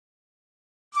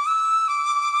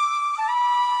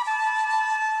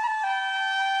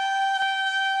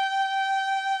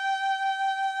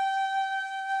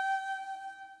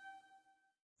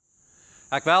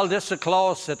Ik wil deze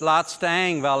klas, het laatste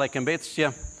eind, wil ik een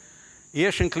beetje,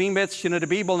 eerst een klein beetje naar de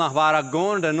Bijbel naar waar ik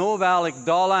ga, en dan wil ik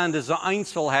daar aan deze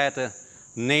Einzelheiten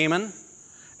nemen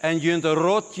en je de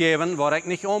rood geven, waar ik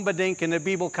niet unbedingt in de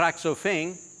Bijbel krijg zo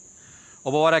ving,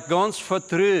 maar waar ik ganz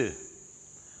vertrouw,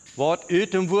 wat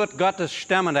uit het woord Gottes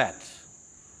stemmen heeft.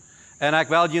 En ik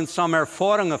wil je some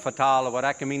ervaringen vertellen, wat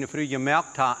ik in mijn vroeg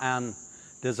gemerkt heb aan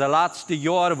deze laatste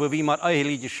jaren, waar we met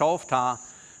Eheliche geschaft hebben,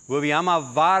 waar we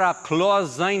allemaal ware klaar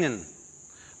zijn,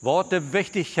 wat de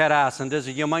wichtigheid is in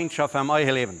deze gemeenschap in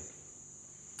eigen leven.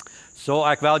 Zo,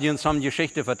 ik wil je some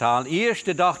Geschichte vertellen.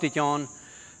 Eerst dacht ik aan,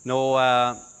 nou,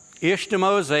 1.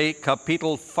 Mose,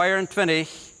 kapitel 24,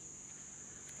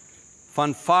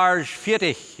 van vers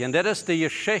 40. En dat is de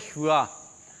Geschichte waar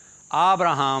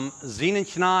Abraham zijn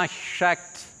knecht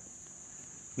schickt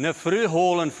naar vroeg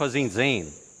holen voor zijn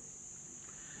zoon.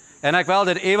 En ik wil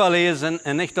dit even lezen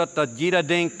en niet dat jeder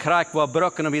ding krijgt wat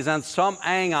brokken. En we zijn zo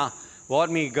enger wat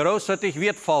mij grootzinnig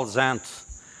wertvol zijn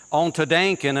om te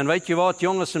denken. En weet je wat,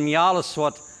 jongens en alles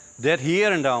wat dit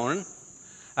hier en doen.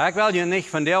 Ik wil je niet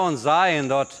van jou zeggen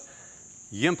dat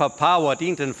je papa wat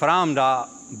in een vrouw daar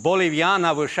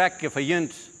Bolivianen wil schikken voor je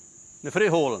naar vroeg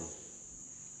holen.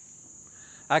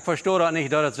 Ik versta dat niet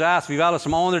dat het zo is. We willen eens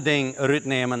een ander ding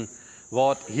uitnemen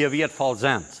wat hier wertvol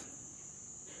zijn.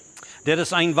 Dit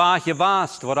is een waarje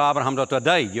waast, wat Abraham dat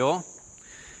deed, jo.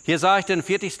 Hier zegt in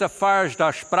 40. Vers,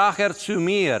 da sprach zu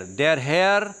mir, der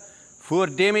Herr,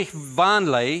 voor dem ich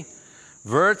wandle,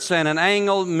 wird seinen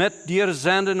Engel mit dir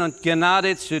senden und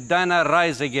Gnade zu deiner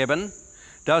Reise geben,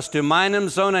 dass du meinem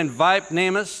Sohn ein Weib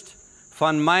nehmest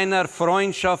von meiner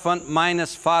Freundschaft und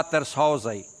meines Vaters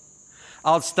Hause.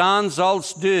 Alsdann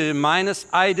sollst du meines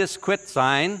Eides quitt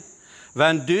sein,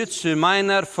 wenn du zu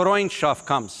meiner Freundschaft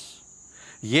kommst.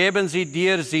 Geben sie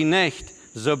dir sie nicht,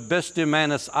 so bist du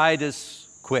meines Eides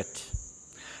quitt.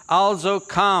 Also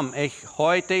kam ich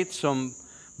heute zum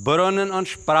Brunnen und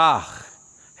sprach,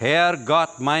 Herr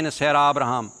Gott meines Herr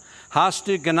Abraham, hast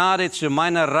du Gnade zu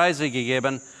meiner Reise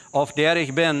gegeben, auf der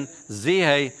ich bin,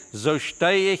 siehe, so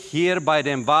stehe ich hier bei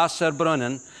dem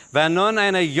Wasserbrunnen, wenn nun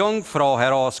eine Jungfrau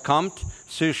herauskommt,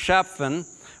 zu schöpfen,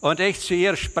 und ich zu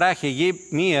ihr spreche,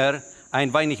 gib mir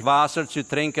ein wenig Wasser zu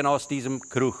trinken aus diesem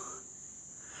Krug.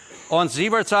 Und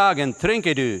sie wird sagen,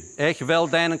 trinke du, ich will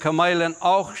deinen Kamelen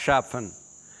auch schöpfen.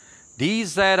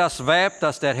 Dies sei das Weib,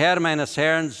 das der Herr meines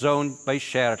Herrn Sohn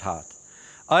beschert hat.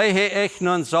 Ehe ich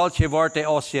nun solche Worte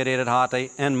ausgeredet hatte,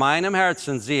 in meinem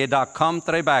Herzen siehe, da kommt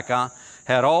Rebekka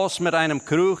heraus mit einem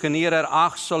Krug in ihrer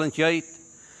Achsel und geht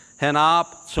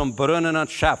hinab zum Brunnen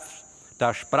und schöpft.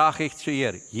 Da sprach ich zu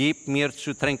ihr, gib mir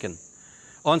zu trinken.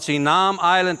 Und sie nahm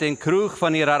eilend den Krug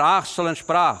von ihrer Achsel und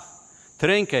sprach,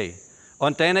 trinke,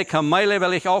 und deine Kamele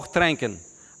will ich auch tränken.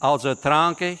 Also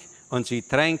trank ich, und sie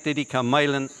tränkte die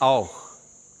Kamelen auch.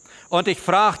 Und ich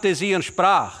fragte sie und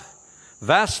sprach,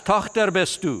 wes Tochter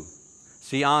bist du?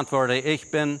 Sie antwortete, ich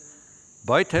bin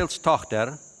Beutels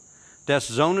Tochter des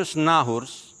Sohnes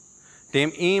Nahors,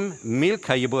 dem ihm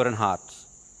Milka geboren hat.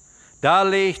 Da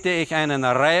legte ich einen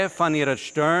Reif an ihrer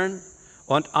Stirn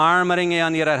und Armringe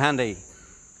an ihrer Hände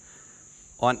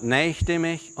und neigte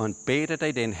mich und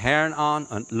betete den Herrn an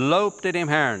und lobte dem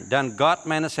Herrn, den Gott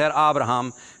meines Herrn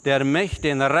Abraham, der mich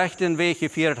den rechten Weg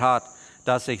geführt hat,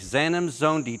 dass ich seinem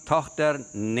Sohn die Tochter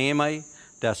nehme,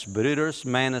 des Bruders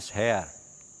meines Herrn.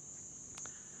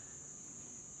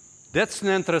 Dit is een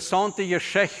interessante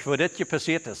Geschichte, wat dit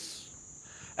passiert is.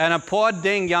 En een paar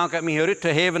dingen jank ik me hier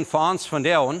te geven voor ons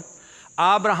vandaag.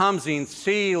 Abraham zijn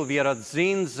ziel, wie het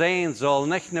zien zijn, zal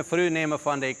niet naar vroeg nemen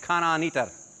van de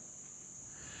Kanaaniter.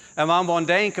 En wanneer we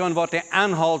denken aan wat de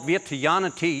aanhalt werd te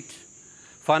jane tijd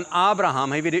van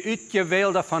Abraham, hij werd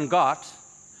uitgewählt van God.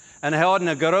 En hij had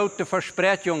een grote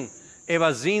verspreiding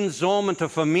over zijn zonen te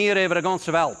vermeerderen over de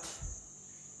ganze wereld.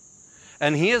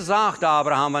 En hier zegt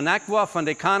Abraham, wanneer ik wil van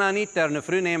de Kanaaniter naar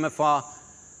vroeg nemen van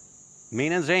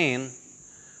mijn zoon,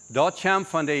 dat komt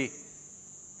van de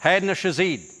heidnische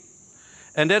zijd.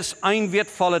 En dat is een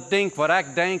wertvolle ding waar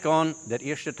ik denk aan, dat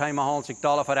eerste tijd als ik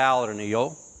talen voor de ouderen,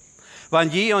 joh.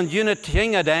 Want je aan jene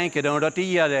dingen denken doen,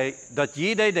 dat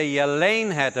jeder die je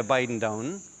alleen heeft beiden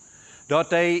doen, dat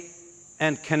hij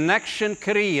een connection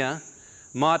krijgen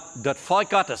met dat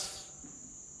volk Gottes.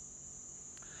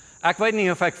 Ik weet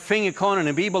niet of ik vinden kan in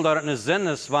de Bijbel dat het een zin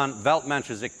is van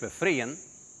weltmensen zich bevrijden.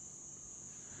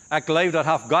 Ik geloof dat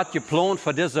heeft God gepland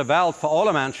voor deze wereld, voor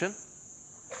alle mensen.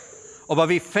 Maar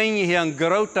we vinden hier een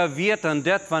grote wert aan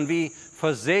dit, want we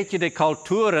verzetten de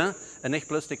culturen, en niet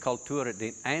bloß de culturen,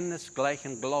 den eines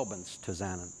gleichen Glaubens te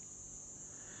zijn.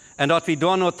 En dat we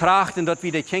dan nog trachten, dat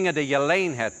we de dingen die je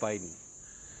alleen hebt beiden.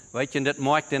 Weet je, dat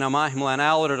maakt dan manchmal een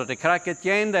ouder, dat ik krijg het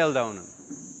geen deel doen.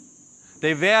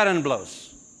 Die wehren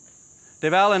bloß.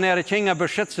 Die wollen ihre Kinder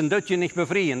beschützen, das je nicht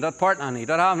befreien, das partner nicht,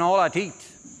 das haben alle Zeit.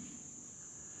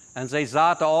 Und sie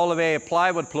zaten alle Wege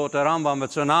Plywoodplotten ran, wenn wir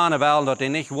zu nahe wollen, dass die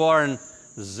nicht wollen,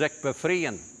 sich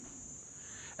befreien.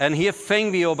 Und hier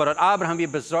fingen wir über, dass Abraham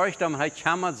wir besorgt haben, er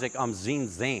kümmert sich um sein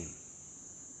Sehen.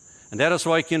 Und das ist,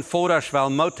 wo ich in Vordersch will,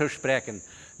 Mutter sprechen.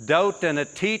 Dort in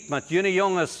der Zeit mit jungen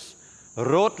Jungs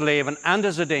rot leben, an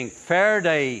diese Dinge, für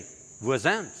die wo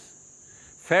sind.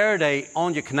 Für die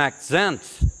angeknackt sind,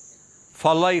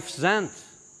 verläuft sind.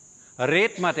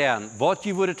 Red mit ihnen, was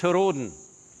die wurde zu roden.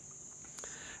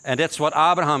 Und das ist, was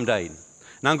Abraham deed.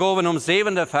 Dann gehen wir um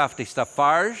 57.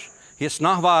 Vers. Hier ist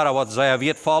noch wahr, was sehr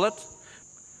wertvoll ist.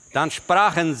 Dann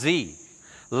sprachen sie,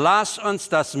 lass uns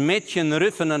das Mädchen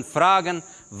rufen und fragen,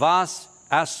 was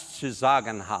es zu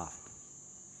sagen hat.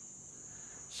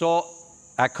 So,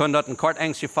 ich kann das in kort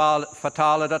Englisch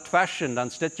vertalen, das Fashion, dann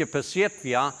ist das hier passiert,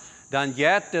 ja, dann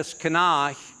geht das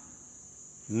Knach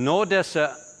nur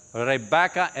diese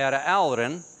Rebecca, ihre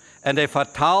Eltern, und er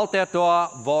vertelt das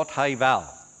da, was er will.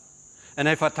 Und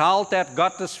er vertelt das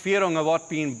Gottes Führung, was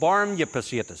bei einem Baum hier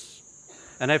passiert ist.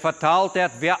 Und er vertelt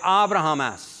das, wer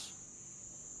Abraham ist.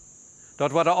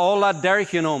 Dort wurde alle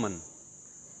durchgenommen.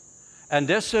 Und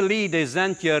diese Lieder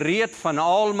sind geredet von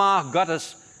Allmacht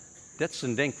Gottes. Das ist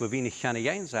ein Ding, wo wir nicht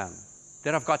können sein.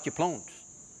 Das hat Gott geplant.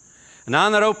 Und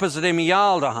dann rufen sie dem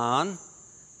Jahl daheim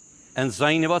und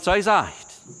sagen, was er sagt.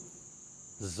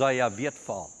 Sei ja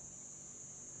wertvoll.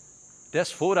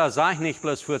 Das Vater sagt nicht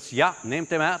bloß für das Ja,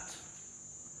 nehmt ihn mit.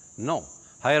 No.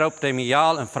 Er ruft dem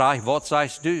Jahl und fragt, was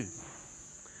sagst du?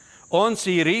 Und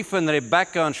sie riefen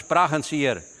Rebekka und sprachen zu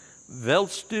ihr,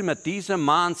 willst du mit diesem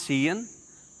Mann ziehen?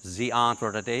 Sie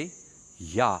antwortete,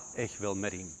 ja, ich will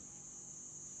mit ihm.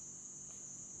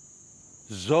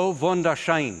 So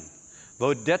wunderschön,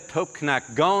 wo das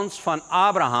Hauptknack ganz von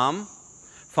Abraham,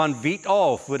 von weit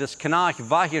auf, wo das Knach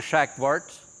weggeschickt wird,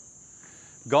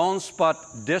 ganz bei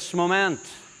diesem Moment,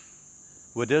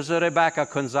 wo diese Rebekka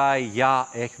kann sagen, ja,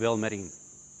 ich will mit ihm.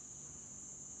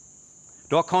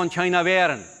 Da kann keiner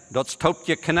wehren, das ist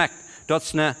Hauptknack, das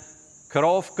ist eine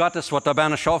Kraft Gottes, was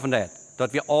dabei schaffen hat,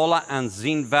 dass wir alle an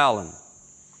ihn wollen.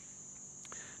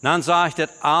 Dann sagt es,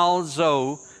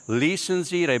 also ließen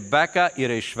sie Rebekka,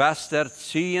 ihre Schwester,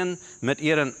 ziehen mit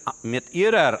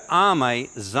ihrer Armee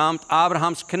samt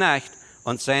Abrahams Knecht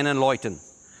und seinen Leuten.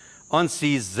 Und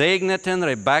sie segneten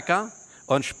Rebekka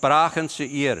und sprachen zu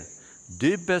ihr,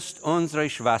 du bist unsere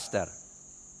Schwester.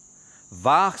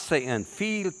 Wachse in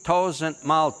viel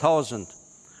 1000-mal-1000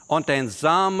 und ein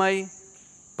Same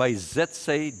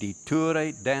beisitze die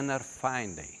Türe deiner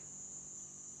Feinde.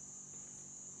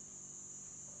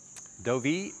 Da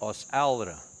wir als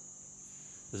Eltern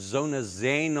so eine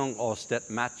Sehnung aus das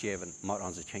mitgeben mit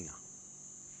unseren Kindern.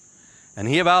 Und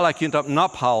hier will ich Ihnen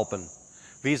abhelfen.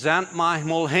 Wir sind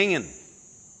manchmal hängen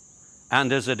an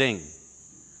diese Dinge.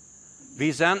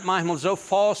 Wir sind manchmal so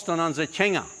fest an unsere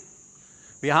Kinder.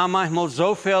 Wir haben manchmal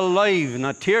so viel Liebe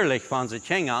natürlich von unseren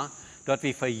Kindern, dass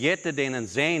wir vergessen, denen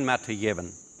Sehen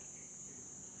mitzugeben.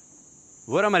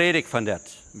 Warum rede ich von das?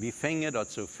 Wir finden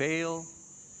dort so viel,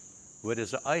 wo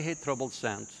diese eigen Troubles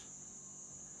sind.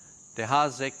 Die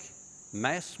haben sich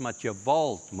meist mit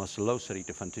Gewalt muss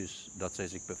losrichten von uns, dass sie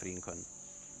sich befreien können.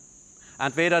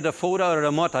 Entweder der Vater oder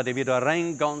die Mutter, die wieder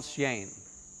rein ganz gehen.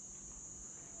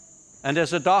 Und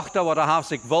diese Tochter, die hat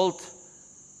sich wollt,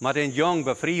 mit den Jungen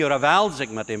befreien oder will sich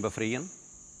mit dem befreien,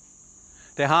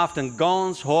 die hat einen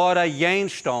ganz hohen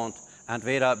Gegenstand,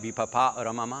 entweder wie Papa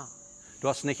oder Mama. Du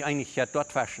hast nicht eigentlich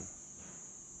dort waschen.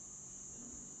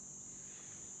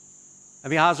 Und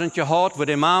wir haben gehört, wo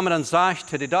die Mama dann sagt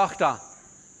zu der Tochter,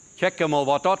 check mal,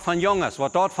 was dort von Jung ist,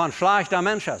 was dort von schlechter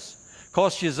Mensch ist.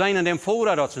 Kannst du sein in dem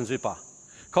Vater, dort sind super.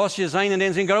 Kannst du sein in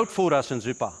den sein Großvater, sind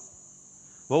super.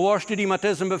 Wo warst du die mit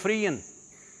diesem befreien?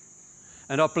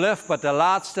 Und das bleibt bei der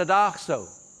letzten Tag so.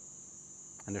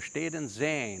 Und da steht ein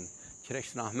Sehen,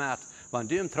 kriegst du noch mit, wenn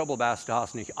du im Trouble bist, du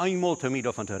hast nicht einmal zu mir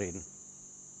davon zu reden.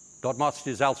 Dort musst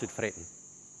du selbst vertreten.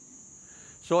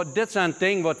 So, das ist ein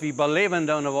Ding, was wir beleven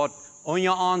und was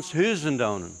unter uns Hüsen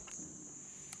tun.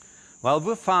 Weil,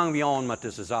 wo fangen wir an mit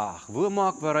dieser Sache? Wo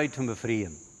machen wir uns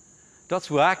befreien? Das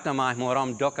ist, wo ich dann manchmal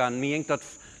rumdocke an mir, dass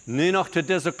nur noch zu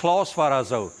dieser Klasse war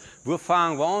so. Wo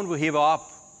fangen wir an, wo heben wir ab?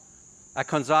 Ich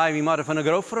kann sagen, wir müssen von der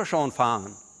Größere schon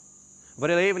anfangen. Aber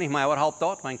ich lebe nicht mehr, aber halb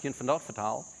dort, mein Kind von dort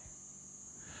verteilt.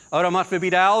 Oder müssen wir bei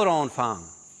den Eltern anfangen?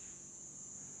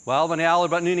 Weil, wenn die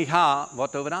Eltern das nu nicht haben,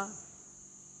 was tun wir dann?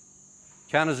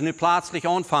 Können sie nu plötzlich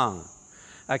anfangen?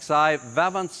 Ich sage,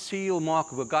 wir wollen ein Ziel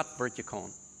machen, wo Gott wird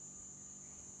kommen.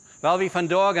 Weil wir von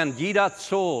da an jeder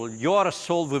Zoll,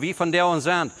 Jahreszoll, wo wir von da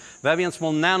sind, weil wir uns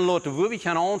mal nennen lassen, wo wir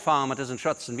können anfangen mit diesen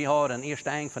Schützen. Wir haben den ersten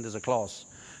Eng von dieser Klasse.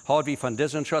 Haben wir von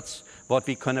diesen Schutz, was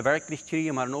wir können wirklich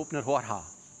kriegen, aber ein offenes Wort haben.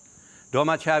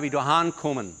 Damit haben wir da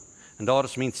hinkommen. Und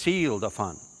das ist mein Ziel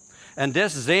davon. Und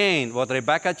das sehen, was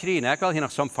Rebecca kriegt, ich will hier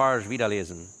noch so ein Vers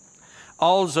wiederlesen.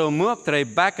 Also mögt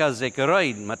Rebecca sich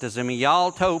reiten mit diesem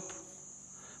Jaltaub,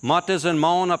 mit diesem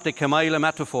Mann auf die Kamele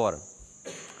mitzufahren.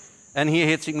 Und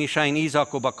hier hat sich mich ein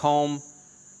Isaac bekommen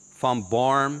vom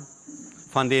Baum,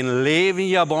 von den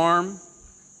lebenden Baum.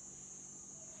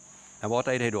 Und was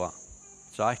hat er da?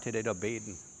 Sagt er da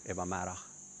beten über Mittag.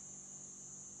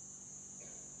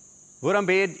 Waarom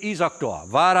betet Isaac da?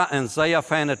 War ein sehr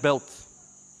feines Bild.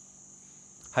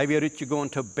 Hij weer uitgegaan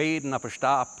te beden op een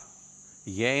stap.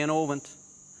 Jij en avond.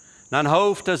 Dan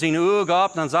hoofd hij zijn ogen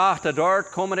op, dan zegt hij, dort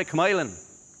komen de kamelen.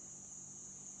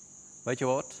 Weet je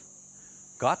wat?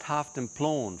 God heeft een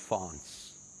plan voor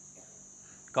ons.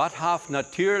 God heeft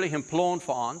natuurlijk een plan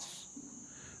voor ons.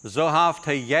 Zo heeft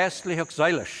hij geestelijk ook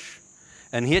zeilig.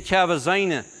 En hier hebben we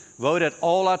zijn, waar het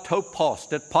alle top past,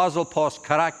 het puzzel past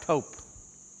correct op.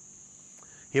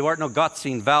 Hier wordt nog God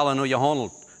zien, wel en hoe je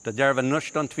handelt. Dat durven we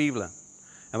niet aan twijfelen.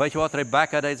 En weet je wat,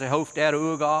 Rebecca deed zijn hoofd er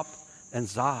ogen op en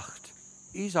zegt,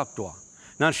 Isaac daar.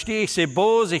 Dan steeg ze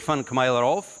bozig van de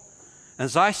kameel af en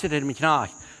zei ze tegen mij,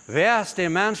 wer is de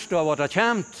mens daar wat er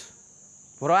komt?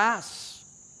 Waar is?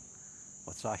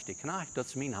 Wat zegt die knecht? Dat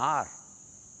is mijn haar.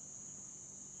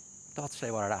 Dat is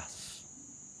waar het is.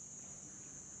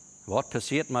 Wat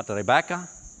passiert met Rebecca?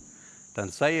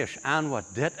 Dan zei ik aan wat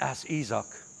dit is Isaac.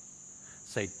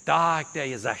 Zij dacht dat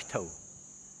je zegt toe.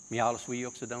 Mij alles wie je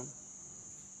ook zo doen.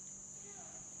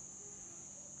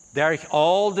 Durch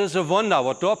all diese Wunder,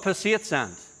 was dort passiert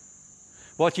sind,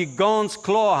 was je ganz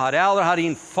klar hat, Elder hat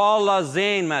ihn voller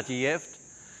Sehen mit gegeven,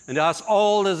 und du hast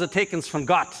all diese Tekens von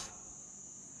Gott.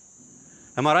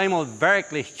 Und mal einmal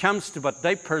wirklich kommst du bei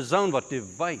der Person, was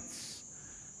du weißt,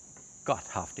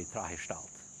 Gott hat dich freigestellt.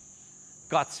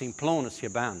 Gott sein Plan ist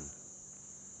gebannt.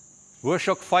 Wo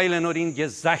schon viele nur ihn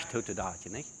gesagt hat,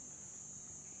 nicht?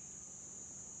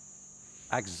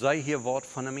 Ich sage hier Wort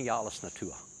von der Miales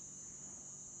Natur.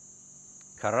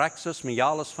 Correctus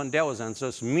Miales von der sind, so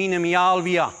ist meine Mial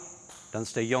wir, dann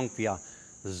ist der Jung wir,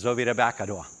 so wie Rebecca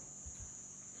da.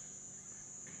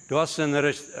 Du hast einen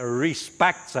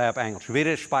Respekt, sei auf Englisch. Wir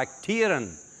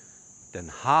respektieren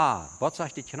den Haar. Was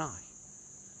sagt die Knecht?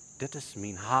 Das ist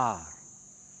mein Haar.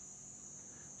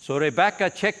 So Rebecca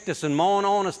checkt das ein Mann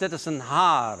an, das ist ein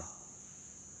Haar,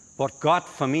 was Gott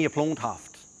für mich geplant hat.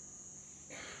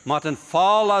 Mit einem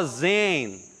vollen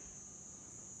Sehen.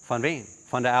 Von wem?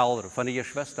 Von der Eltern, von der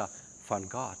Geschwister, von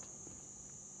Gott.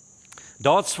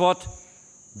 Das, was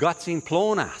Gott sein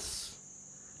Plan ist,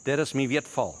 das ist mir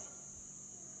wertvoll.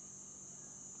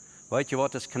 Weißt du,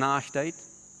 was das Knecht steht?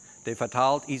 Der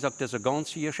verteilt Isaac diese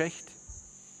ganze Geschichte.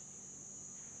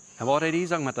 Und was hat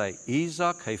Isaac mit ihm?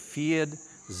 Isaac hat vier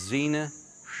seine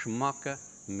Schmacke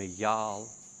Mejal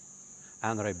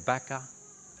an Rebecca,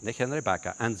 nicht an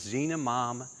Rebecca, an seine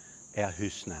Mama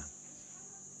erhüsnen.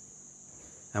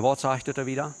 Und was sagt er da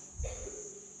wieder?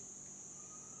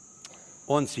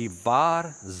 Und sie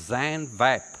war sein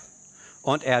Weib,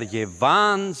 und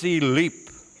gewann sie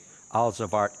lieb, also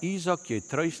war Isaac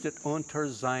getröstet unter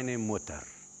seine Mutter.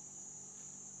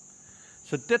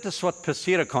 So, das ist, was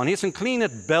passieren kann. Hier ist ein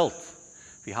kleines Bild.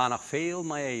 Wir haben noch viel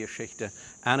mehr Geschichten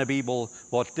in der Bibel,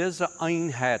 was diese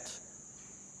Einheit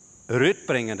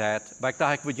rüttbringen hat. Aber ich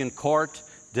dachte, ich würde kurz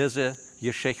diese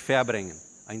Geschichte verbringen.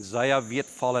 Ein sehr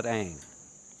wertvolles Ein.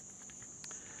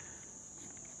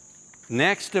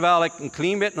 Nächste will ich ein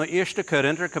klein bisschen nach 1.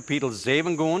 Korinther Kapitel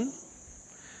 7 gehen.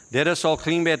 Das ist ein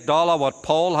klein bisschen da, was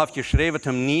Paul hat geschrieben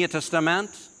im Neuen Testament.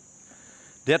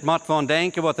 Das macht man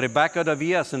denken, was Rebecca da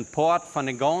wir ist ein Part von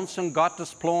dem ganzen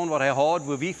Gottesplan, was hat,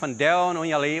 wo wir von der und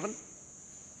unser Leben.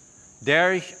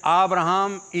 Durch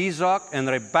Abraham, Isaac und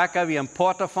Rebecca, wie ein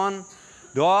Part davon,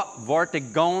 da wird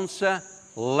die ganze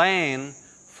Lehn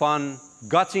von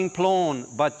Gottes Plan,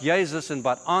 was Jesus und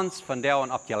was uns von der und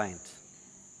abgelehnt.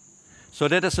 So,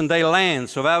 das ist in der Land.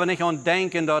 So, wenn wir nicht an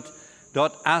denken, dass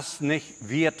es nicht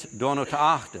wird, da noch zu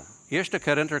achten. 1.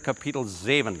 Korinther Kapitel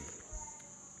 7.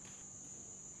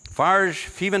 Vers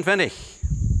 25.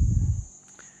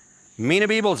 Meine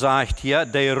Bibel sagt hier,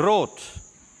 der Rot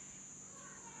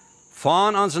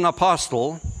von unseren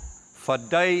Aposteln für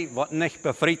die, die nicht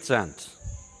befreit sind.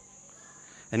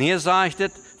 Und hier sagt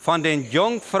es, von den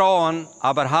Jungfrauen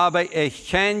aber habe ich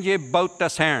kein Gebot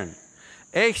des Herrn.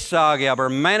 Ich sage aber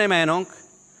meine Meinung,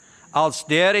 als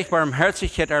der ich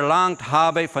Barmherzigkeit erlangt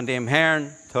habe, von dem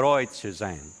Herrn treu zu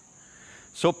sein.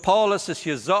 So Paulus ist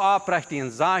hier so aufrecht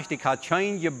und sagt, ich habe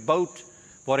kein Gebot,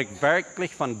 wo ich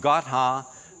wirklich von Gott habe,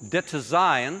 das zu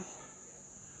sein.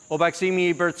 Aber ich sie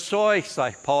mich überzeugt,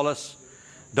 sagt Paulus,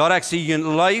 dass ich sie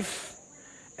in Leif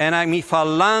und ich mich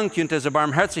verlangt, diese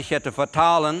Barmherzigkeit zu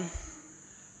vertalen,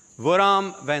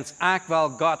 warum, wenn es auch wel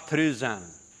Gott treu sein.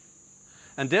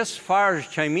 Und das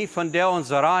fordert ich mich von der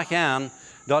unserer Reich an,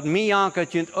 dass mich auch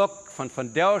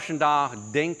von der Tag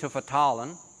Dinge zu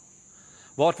vertalen,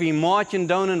 was wir morgen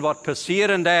tun, was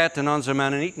passieren wird in unserem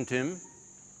Menonietentum,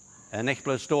 und nicht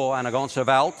bloß da in der ganzen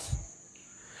Welt,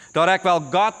 dass ich wel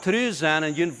Gott treu sein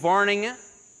in die Warnungen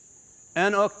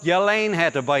und auch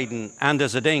Gelegenheiten beiden an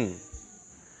diese Dinge.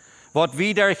 Was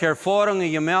wir durch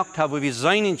Erfahrungen gemerkt haben, wo wir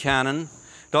sein können,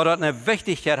 dass das eine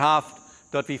Wichtigkeit hat,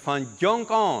 dass wir von jung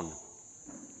an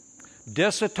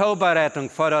diese Vorbereitung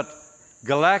für das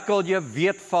gleiche,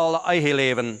 wertvolle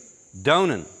Eheleben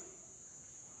tun.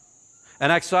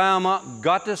 Und ich sage immer,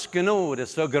 Gottes Gnade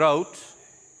ist so groß,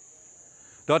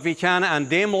 dass wir können an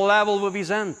dem Level, wo wir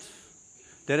sind,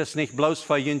 das ist nicht bloß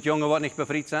für die Jungen, die nicht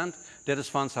befreit sind, das ist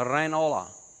von uns rein alle.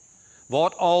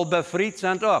 Was all befreit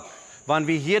sind auch. Wenn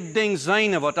wir hier Dinge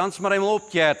sehen, was uns mal einmal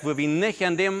abgeht, wo wir nicht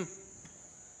an dem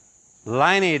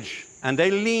Lineage, an der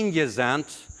Linie sind,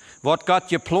 was Gott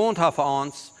geplant hat für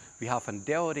uns, wir haben von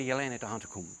der oder Gelegenheit an zu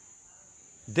kommen.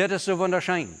 Das ist so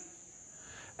wunderschön.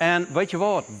 Und weet je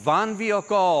wat, wanneer we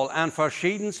ook al aan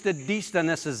verschiedenste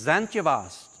diensten sind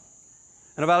gewesen,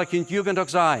 und weil ich in Jugend auch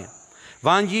sage,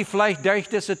 wenn je vielleicht durch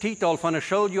diese Titel von der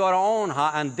Schuljahr an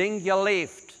habt, ein Ding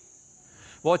gelebt,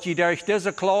 was je durch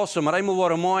diese Klasse mit einmal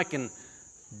worden machen,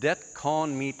 das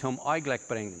kann mich zum Eiglück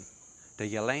bringen.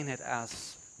 Die Gelegenheit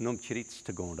ist, um Schritt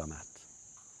zu gehen damit.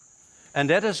 Und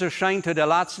das ist so schön zu der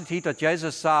letzten Zeit, dass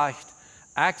Jesus sagt,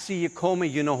 ich sehe kommen,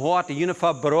 jene Horten, jene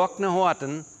verbrochene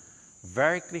Horten,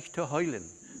 wirklich zu heilen,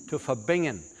 zu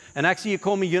verbinden. Und ich sehe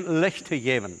kommen, jene Licht zu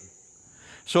geben.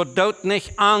 So dort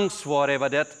nicht Angst vor über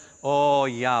das, oh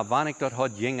ja, wann ich dort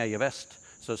hat jünger gewusst,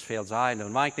 so ist viel sein.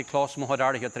 Und wenn ich die Klasse mal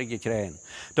hat, ich gekriegt.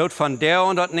 Dort von der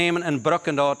und dort nehmen und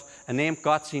brücken dort, und nehmt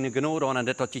Gott seine Gnade an, und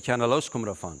das, dass ich kann loskommen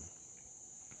davon.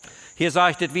 Hier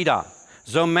sagt es wieder,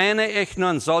 so meine ich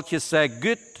nun solches sehr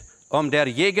gut, der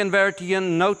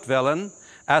gegenwärtigen Not willen,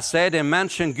 als sei den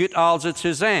Menschen gut also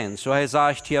zu sehen. So er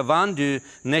sagt hier, wenn du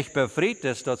nicht befreit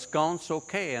bist, das ist ganz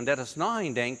okay. Und das ist noch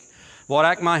ein Ding, wo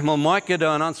ich manchmal merke,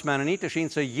 da in uns Menonietischer,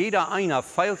 so jeder einer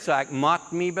fehlt sagt,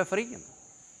 macht mich befreien.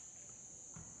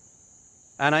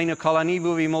 Und eine Kolonie,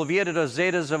 wo wir mal wieder das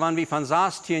sehen, so wenn wir von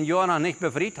 16 Jahren noch nicht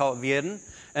befreit werden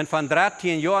und von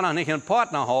 13 Jahren noch nicht einen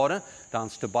Partner haben, dann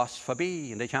ist der Boss vorbei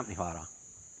und das kommt nicht wahr.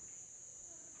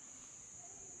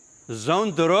 So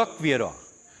ein Druck wieder.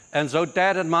 Und so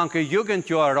dat manche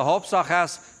Jugendjahre, die Hauptsache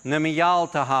ist, eine Mial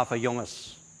zu haben,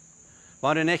 Jungs.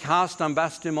 Wenn du nicht hast, dann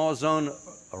bist du mal so ein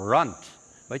Rand.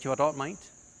 Weet je wat dat meint?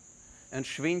 Een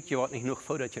schwindje wat niet genoeg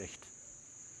voeder krijgt.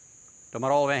 Dat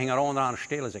maar alweer aan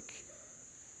stelen zich.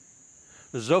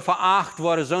 Zo veracht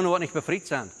worden zonen wat niet bevrijd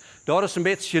zijn. Dat is een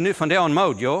beetje nu van der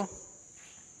Mode, jo.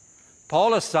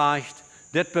 Paulus zegt,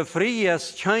 dat bevrijen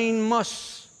is geen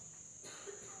muss.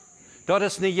 Dat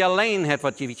is niet alleen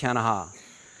wat je kunnen hebben.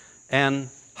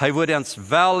 En hij wil ons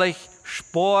wellig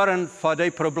sporen voor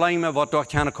die problemen wat door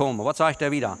kunnen komen. Wat zegt hij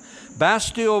weer?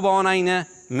 Bist du aber an eine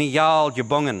Mial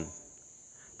gebunden,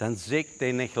 dann siegt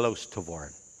er nicht los zu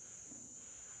werden.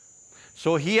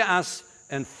 So hier ist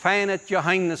ein feines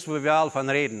Geheimnis, wo wir alle von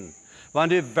reden. Wenn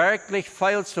du wirklich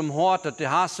viel zum Hort, dass du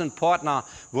hast einen Partner,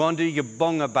 wo du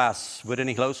gebunden bist, wo du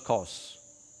nicht loskommst.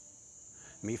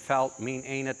 Mir fällt mein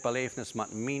eines Belevenis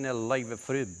mit meinem Leben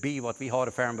früh bei, was wir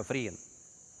heute fern befreien.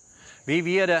 Wir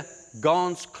werden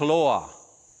ganz klar,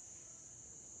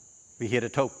 wie hier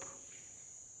der Taub.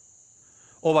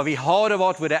 Aber wir haben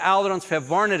was, wo der Eltern uns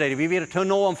verwarnt haben, wir werden zu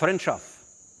nah um Freundschaft.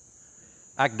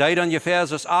 Ich deed ungefähr,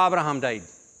 so Abraham deed.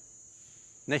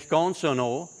 Nicht ganz so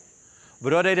nah,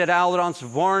 aber da der Eltern uns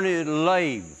warnen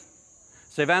Leben.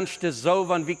 Sie wünschten so,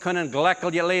 wenn wir können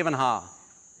glückliches Leben haben.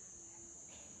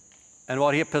 Und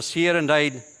was hier passieren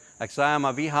deed, ich sage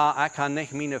mal, ich kann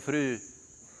nicht meine Frau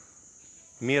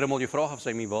mehr einmal gefragt, ob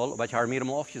sie mich will, aber ich habe mir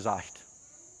einmal aufgesagt.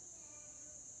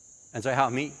 Und sie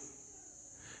haben mich.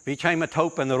 Wir kamen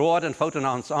taub in den Rot und foten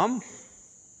uns an.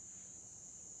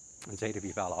 Und zeiden,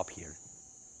 wir wollen ab hier.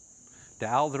 De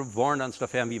Eltern warnen uns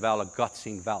dafür, wir wollen Gott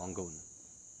sein Willen gehen.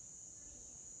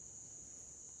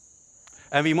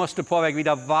 Und wir mussten vorweg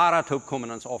wieder Wahrheit kommen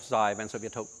und uns aufsehen, wenn sie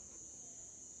wir taub.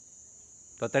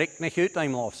 Das trägt nicht ut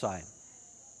einmal aufsehen.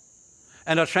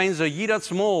 Und das scheint so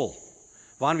jedes Mal,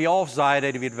 wenn wir aufsehen,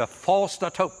 dann wird wir fast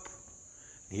taub.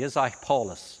 Hier sagt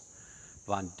Paulus,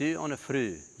 wenn du eine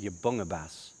Frau gebunden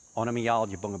bist, an einem Jahr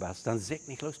gebunden bist, dann sieg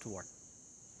nicht loszuwerden.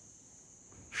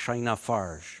 Schein nach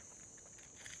Farge.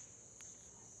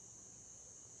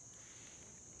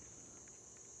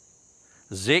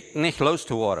 Sieg nicht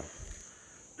loszuwerden.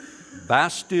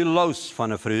 Bist du los von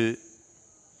der Früh,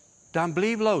 dann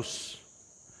bleib los.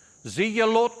 Sieh je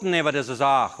loten über diese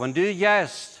Sache. Wenn du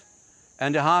jetzt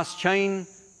und du hast kein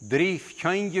Drief,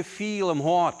 kein Gefühl im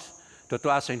Hart, dass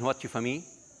du hast ein Hartje von mir,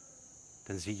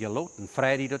 dann sieh je loten.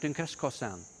 Freude, dass du in Christus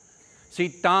sein.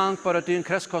 Sieh dankbar, dass du in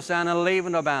Christus sein und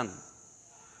lebender bist.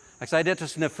 Ich sage, das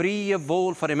ist eine freie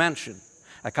Wohl für die Menschen.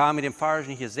 Ich habe mit dem Vers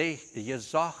nicht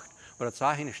gesagt, aber das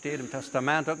sage steht im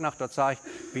Testament auch noch, das sagt,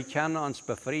 wir können uns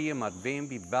befreien, mit wem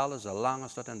wir wollen, solange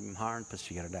es das in dem Herrn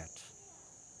passiert hat.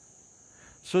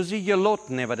 So sie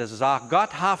geloten über das sagt,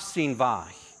 Gott hat seinen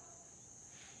Weg.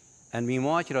 Und wir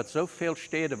machen das so viel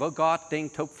steht, wo Gott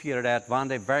denkt, für das, wann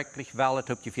die wirklich wollen,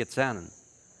 für sein.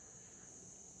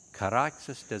 Korrekt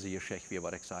ist diese Geschichte, wie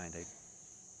was ich sagen habe.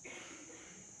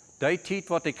 Die Zeit,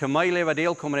 was die Kamele über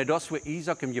Deel kommen, das war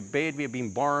Isaac im Gebet, wie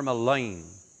beim Baum allein.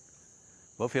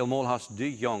 Hoeveel Mal hast du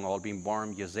jong al beim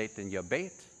Baum gezeten in je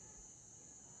Gebet?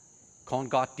 Kann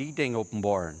Gott die Dinge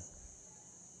openbaren?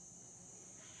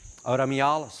 Oder mir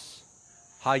alles.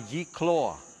 Hat je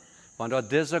klar, wenn da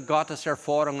diese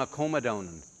Gotteserfahrungen kommen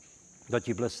dann, dass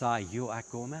je bloß sagt, jo,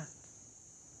 ich gehe mit.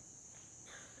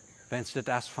 Wenn es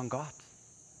das von Gott,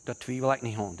 das zweifle ich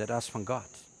nicht an, das ist von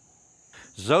Gott.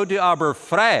 So du aber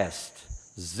freist,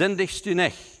 sündigst du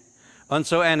nicht. Und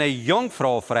so eine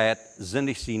Jungfrau freit,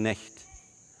 sündigt sie nicht.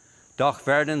 Doch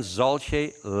werden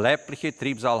solche leibliche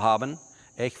Triebsal haben,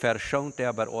 ich verschont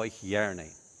er bei euch gerne.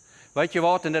 Weet je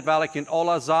wat, en dat wil ik in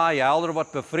alle zeggen, alle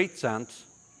wat bevrijd zijn,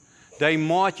 die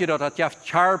moet je dat je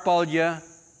charpal je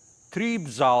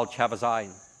triebsal hebben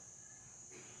zijn.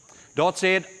 Dat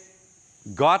zegt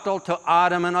Gott al te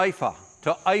Adam en Eva,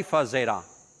 te Eva zei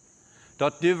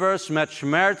dat du wirst met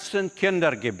Schmerzen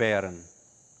Kinder gebären.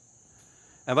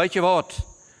 En weet je wat,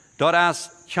 dat is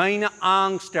keine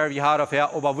Angst, der wir haben,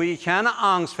 aber wie ich keine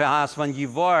Angst für hast, wenn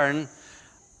die wollen,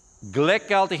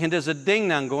 gleichzeitig in diese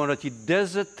Dinge angehen, dass die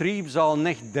diese Triebsal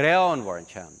nicht drehen wollen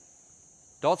können.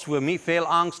 Das ist, wo mir viel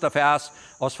Angst dafür ist,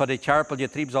 als für die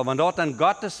körperliche Triebsal. Wenn dort ein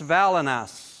Gottes Willen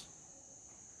ist,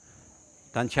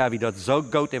 dann kann ich das so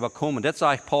gut überkommen. Das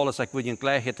sagt Paulus, ich will ihn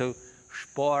gleich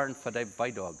sparen für die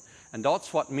Weidog. Und das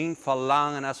ist, was mein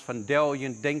Verlangen ist, von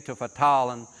den Dingen zu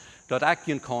vertalen, dass ich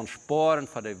ihn kann sparen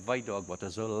für die Weidog,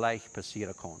 was so leicht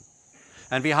passieren kann.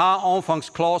 Und wir haben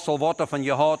anfangs klar so was davon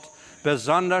gehört,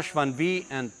 besonders wenn wir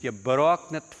ein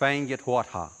gebrochenes Twein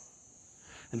gehört haben.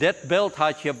 Und das Bild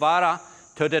hat gebracht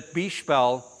zu das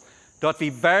Beispiel, dass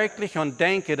wir wirklich an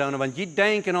denken, und wenn Sie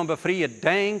denken an Befreien,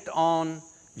 denkt an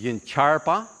Ihren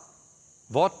Körper,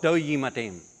 was tut ihr mit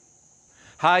ihm?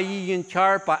 Hat Ihren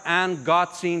Körper an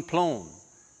Gott sein Plan?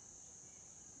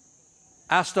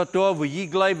 Ist das da, wo ihr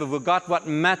glauben, wo Gott was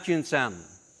mit uns sind?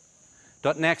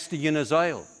 Das nächste jene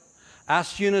Seil.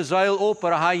 Als jene Seil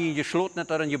open, hat je geschloten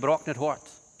oder ein gebrochenes Hart.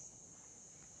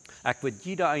 Ich würde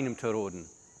jeder einem zu raten.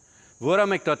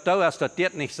 Warum ich das tue, ist, dass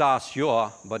das nicht sagt,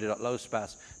 ja, weil das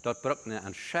lospasst. Das braucht eine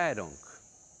Entscheidung.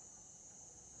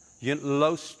 Jen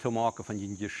loszumachen von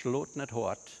jen geschlotenes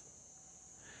Hart.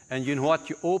 Und jen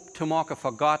Hart open zu machen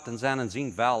für Gott und seinen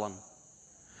Willen.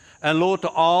 Und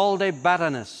lassen all die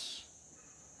Bitternis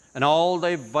und all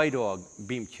die Weidog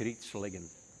beim Kreuz liegen.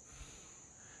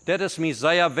 Das ist mir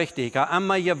sehr wichtig. Ich habe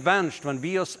immer gewünscht, wenn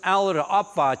wir uns alle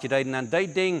abwarten an die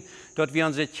Dinge, dass wir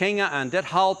unsere Kinder an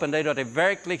das helfen, dass sie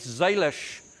wirklich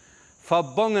seelisch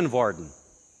verbunden werden.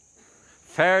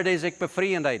 Für die sich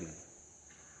befreien werden.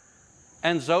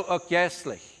 Und so auch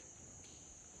geistlich.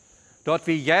 Dass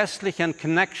wir geistlich in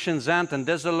Connection sind in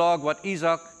dieser Lage, was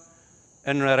Isaac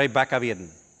und Rebecca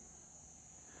werden.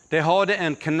 Die haben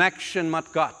eine Connection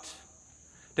mit Gott.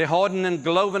 Die haben einen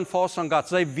Glauben fast an Gott.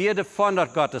 Sie werden von der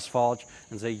Gottes falsch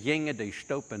und sie gingen die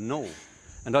Stoppen noch.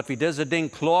 Und dass wir diese Dinge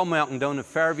klar machen, dann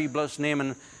fair wie bloß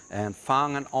nehmen und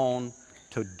fangen an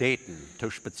zu daten, zu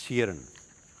spazieren.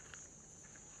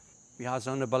 Wir haben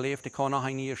so eine Belebt, ich kann noch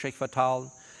eine Geschichte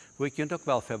vertellen, wo ich ihn auch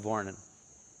wel verwarnen.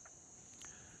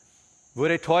 Wo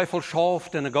der Teufel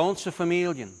schafft in der ganzen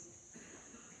Familie,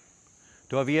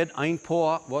 da wird ein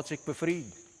paar, was sich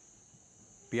befriedet,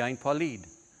 wie ein paar Lied.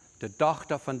 Die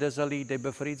Tochter von dieser Lied, die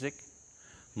befreit sich,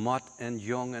 mit ein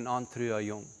Jung und andere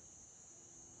Jung.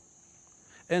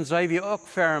 Und sei wir auch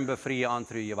fern befreit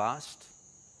andere gewesen.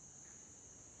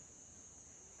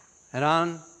 Und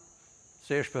dann,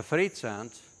 sie ist befreit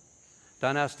sind,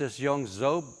 dann ist das Jung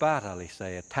so bitterlich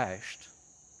sehr täuscht,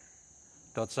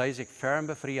 dass sie sich fern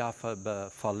befreit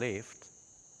verlebt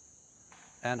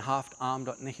und hat ihm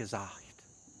das nicht gesagt.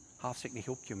 Hat sich nicht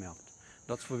aufgemerkt.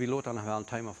 Das ist, wo wir Lothar noch wel ein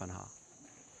Thema von haben.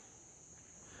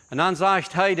 Und dann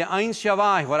sagt er, der einzige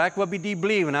Weg, wo ich bei dir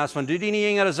bleiben, ist, wenn du die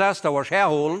jüngere Schwester was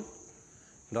herholen,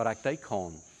 dass ich dich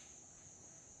kann.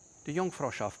 Die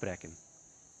Jungfrauschaft brechen.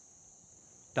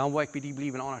 Dann will ich bei dir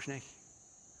bleiben, anders nicht.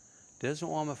 Diese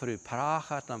arme Frau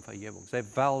braucht dann Vergebung. Sie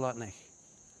will das nicht.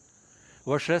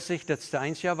 Aber schließlich, das ist der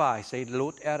einzige Weg. Sie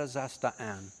lädt ihre Schwester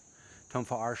an, zum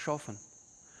Verschaffen.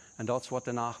 Und das ist, was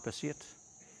danach passiert.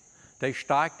 Die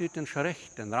steigt uit den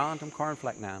Schricht und rand am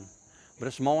Kornfleck an. Aber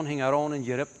das Mann hing heran und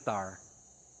gerippt da.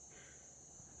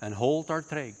 Und holt haar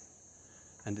terug.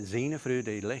 Und de seine Frau,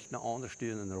 die ligt naar andere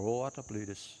sturen en rood bloed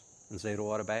is. En zij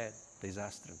roeren bij, die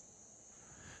zesteren.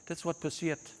 Dat is wat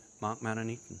passiert, mag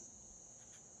Menonietischer.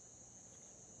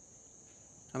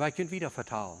 En wij kunnen wieder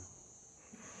vertalen.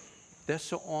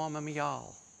 Deze arme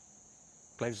Mial.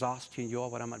 Ik geloof 16 jaar,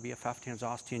 waar hij weer 15,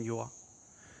 16 jaar.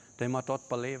 Die moet dat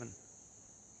beleven.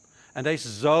 En die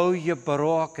is zo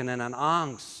gebroken en in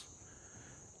angst.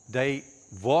 Die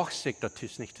wacht sich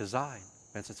das nicht zu sein,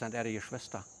 wenn sie sind ihre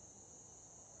Geschwister.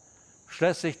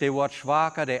 Schließlich, die wird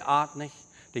schwacher, die atmet nicht,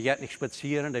 die geht nicht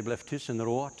spazieren, die bleibt tussen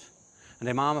rot. Und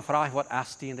die Mama fragt, was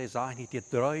isst die? Und die sagt nicht, die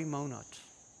 3 Monate.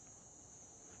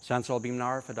 Sind sie al beim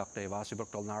Nervendoktор, was sie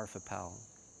braucht al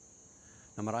Nervenpillen.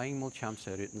 Dan maar eenmaal kwam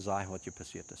ze eruit en zei wat je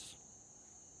passiert is.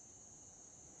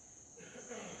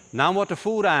 Nou wordt de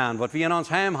voer aan, wat we in ons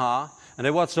heim hebben, en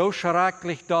die wordt zo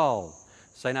schrikkelijk dol.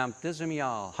 Zij neemt deze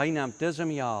miaal, hij neemt deze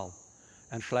miaal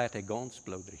en slaat hij ganz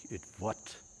bloederig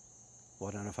uit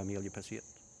wat in een familie passiert.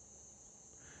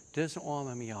 Deze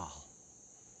arme miaal,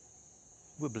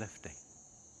 waar blijft hij?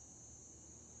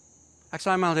 Ik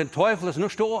zei maar, de teufel is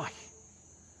niet door.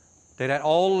 Die deed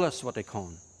alles wat hij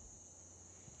kon.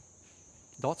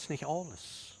 Dat is niet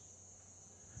alles.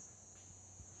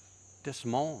 Deze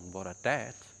man, wat het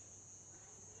deed,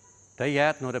 die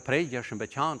had naar de prediger schon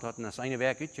bekend had en dat is een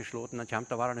werk uitgesloten en dan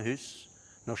kwam er een huis,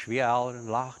 nog schwer en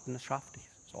lacht en dat schaft hij.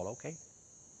 Dat is al oké.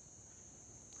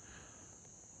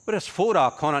 Maar als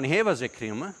voordat kon een hever zich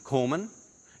komen,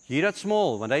 jedes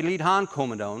Mal, wenn hij liet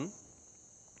aankomen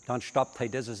dan stapt hij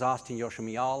deze 16 jaar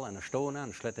miaal en een stoel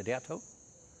en slet hij daar toe.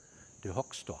 De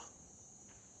hokst daar.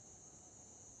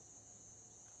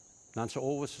 Dan ze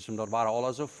oversten, dat waren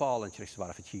alle zo vol en ze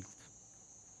waren verkield.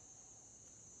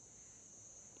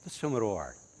 Dat is zo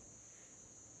raar.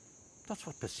 Dat is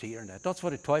wat passiert. Dat is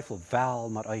wat de teufel wel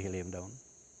met eigen leven doen.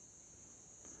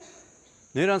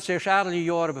 Nu dan ze alle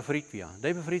jaren bevrijd weer.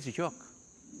 Die bevrijd zich ook.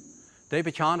 Die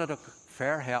bekend dat ook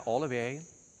ver her alle wegen.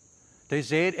 Die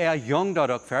zegt jong dat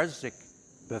ook ver zich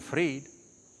bevrijd.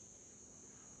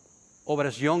 Maar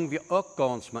als jong wie ook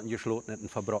ganz met een gesloten en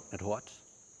verbroken hart.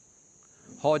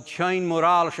 Had geen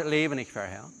moralische leven niet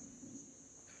verher.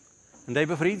 En die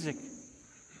bevrijd zich.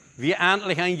 Wie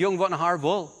endlich een jong wat naar haar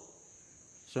wil.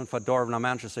 Zo'n verdorvene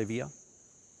mensen zijn wir.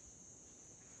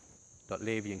 Dat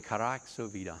leven je in karak zo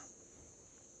wieder.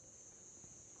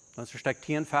 Dan versteckt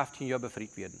 10, 15 jaar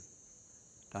bevrijd werden.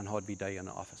 Dan had we die in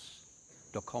de office.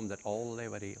 Dan komt dat alle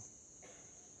wat heel.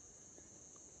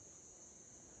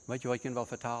 Weet je wat ik je wil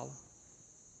vertalen?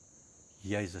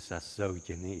 Jezus is zo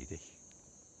gnädig.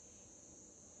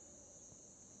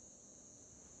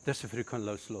 Deze vrouw kan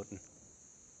loslaten.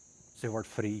 Ze wordt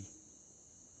vrij.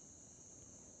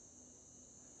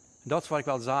 Dat is wat ik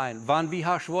wil zeggen. Wanneer we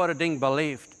haar zware ding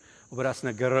beleefd, maar dat is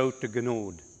een grote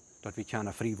genade, dat we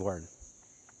kunnen vrij worden.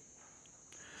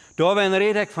 Daar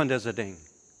ben ik van deze ding.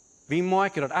 Wie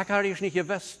maak je dat? Ik had eerst niet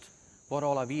gewist wat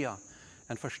alle wir.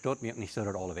 En verstoot me ook niet zo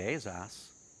dat alle wij zijn.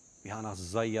 We hebben nog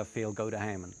zeer veel goede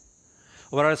heimen.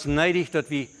 Maar het is nodig dat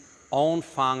we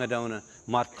aanvangen doen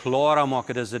met klaar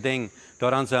maken deze ding.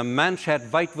 Dat onze mensheid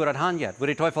weet waar het heen gaat. Waar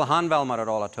de teufel heen wil met het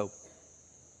alle toe.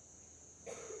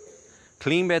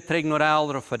 Klein beetje terug naar de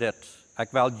ouderen voor dit. Ik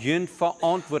wil jullie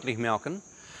verantwoordelijk maken.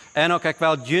 En ook ik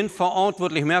wil jullie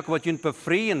verantwoordelijk maken wat jullie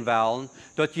bevrijden willen.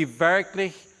 Dat je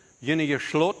werkelijk jullie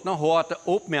gesloten harten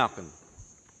opmerken.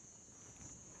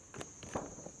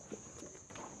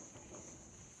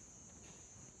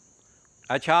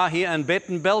 Ik ga hier een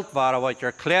beetje beeld waar wat je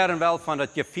erklären wil van dat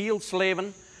je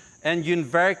gevoelsleven en je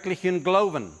werkelijk in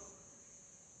geloven.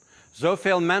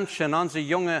 Zoveel mensen in onze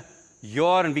jonge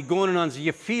jaren, we gaan in onze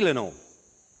gevoelen om.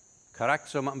 Correct,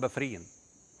 zo moeten we bevrijden.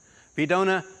 We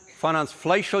doen van ons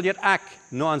vleeselijk ik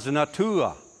naar onze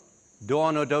natuur.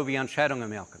 Daar we entscheidungen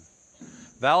maken.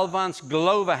 Wel, we ons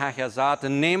geloven hebben gezegd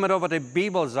en nemen wat de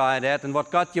Bijbel zegt en wat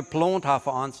God gepland heeft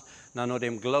voor ons. Dan naar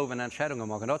dem geloven entscheidungen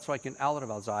maken. Dat is wat ik in elder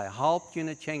wil zeggen. Help je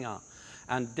niet dingen.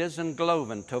 En diesen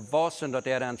geloven te wissen dat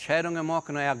entscheidungen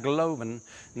maken naar geloven.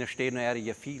 En steht naar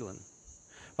je gevoelen.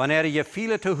 Wanneer je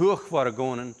gevoelen te hoog worden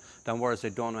gaan, dan worden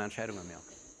ze dan entscheidungen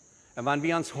maken. En wenn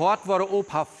wir ons hart worden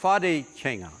ophouden voor de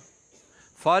kinderen,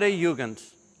 voor de Jugend,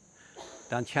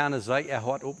 dan kunnen zij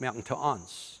hart opmerken zu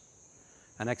uns.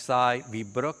 En ik zei, wir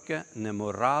brauchen eine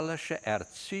moralische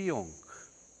Erziehung,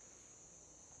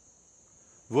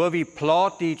 wo wir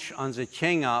Plattdeutsch unsere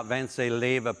Kinder, wenn sie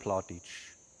leben,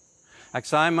 Plattdeutsch. Ich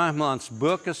sage manchmal, ans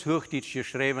Buch ist Hochdeutsch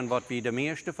geschrieben, was wir die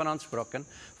meiste von uns brauchen,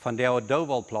 von der auch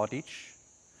wohl Plattdeutsch.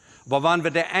 Aber wenn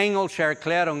wir die englische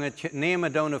Erklärungen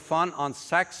nehmen davon, ans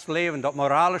Sexleben, das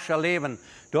moralische Leben,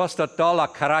 da ist das tolle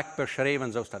Charakter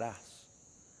beschrieben, so ist das.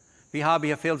 Wir haben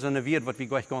hier viel so eine Welt, was wir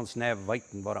gleich ganz näher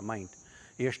weiten, was er meint.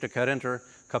 1. Korinther,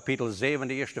 Kapitel 7,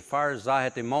 der erste Vers,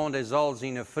 sagt, der Mann, der soll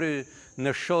seine Frau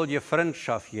eine schuldige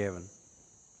Freundschaft geben.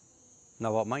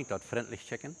 Na, was meint das, freundlich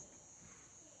schicken?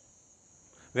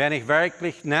 Wenn ich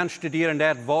wirklich studieren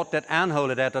das Wort, das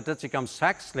anholen, dass es sich um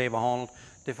Sexleben handelt,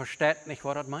 der versteht nicht,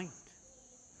 was das meint.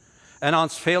 Und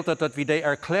uns fehlt es, dass wir die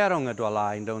Erklärungen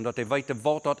durchleiten und dass die weite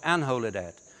Wort dort anholen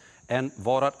das. Und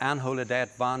was das anholen das,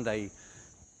 wann die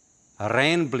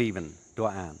reinbleiben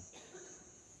durch.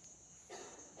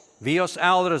 Wir als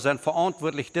Eltern sind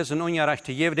verantwortlich, diesen Unrecht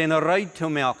zu geben, den Recht zu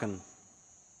merken.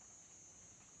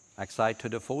 Ich sage zu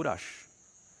den Vaters,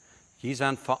 sie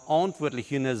sind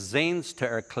verantwortlich, ihnen Sehns zu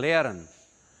erklären,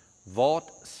 was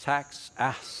Sex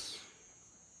ist.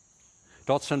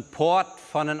 Das ist ein Part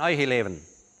von einem Eheleben,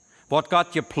 was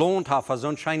Gott geplant hat für so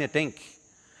ein schönes Ding.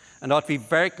 Und dass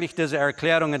wir wirklich diese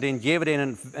Erklärungen den geben,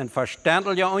 denen ein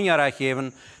verständlicher Unrecht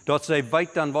geben, dass sie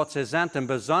weiter, was sie sind, und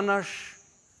besonders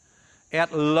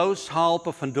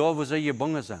loshelpen von da, wo sie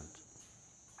gebunden sind.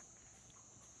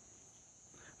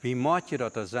 Wie macht ihr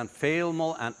das? Das sind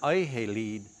vielmal ein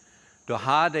Ehe-Lied. Da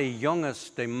haben die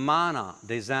Jungs, die Männer,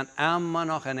 die sind immer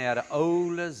noch in ihrer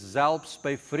alten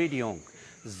Selbstbefriedigung,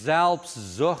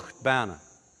 Selbstsucht bijna.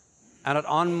 En het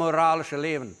onmoralische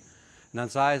leven. En dan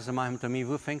zeiden ze mij te mij,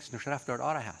 hoe fängst du eine Schrift dort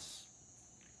an hast?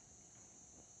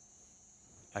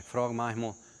 Ich frage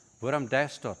manchmal, warum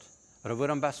das dort? Oder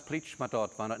warum best preacht man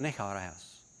dort, wenn das nicht an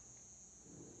hast?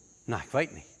 Na, ich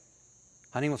weiß nicht.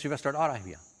 Hat niemand gewusst, dort an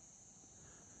wir?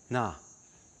 Na,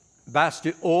 bist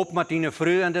du oben mit deinen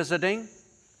Früh in diesem Ding?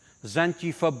 Sind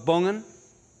die verbunden?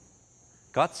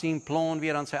 Gott sein Plan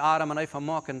wird an sie Adam und Eva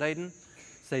machen, deuten.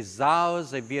 Sie sahen,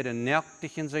 sie werden nackt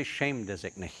und sie schämten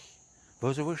sich nicht.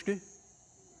 Wieso willst du?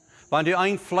 Wenn du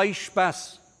ein Fleisch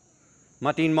bist,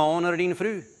 mit deinem Mann oder deiner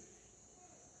Frau,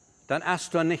 dann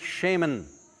hast du nicht schämen.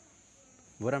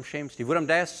 Warum schämst du? Warum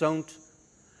das sagt,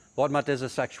 was mit diesem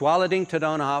sexuellen Ding zu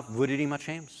tun hat, wo du dich mit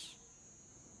schämst?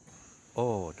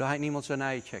 Oh, da hat niemand so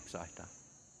eine Check, sagt er.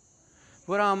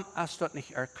 Warum hast du das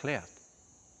nicht erklärt?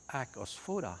 Ich als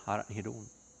Vater habe das nicht getan.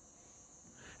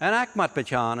 Und ich muss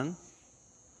bekennen,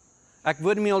 ich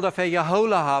würde mir dafür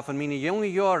geholt haben, meine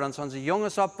jungen Jahre, als unsere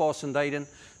Jungs abpassen,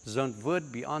 sonst würde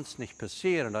bei uns nicht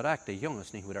passieren, dass ich den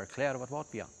Jungs nicht wieder erkläre,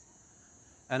 was wir.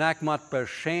 Und ich muss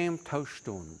beschämt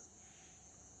stehen.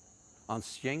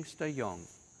 Als jüngster Jung,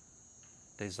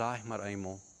 der sagt mir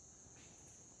einmal,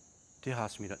 du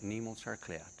hast mir das niemals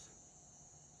erklärt.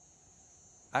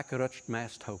 Ich rutscht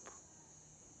meist hoop.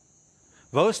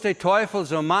 Wo ist der Teufel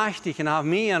so mächtig und hat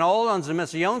mich und all unsere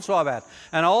Missionsarbeit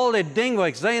und all die Dinge,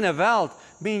 die ich sehe in der Welt,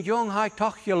 mein Jung hat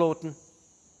doch gelassen.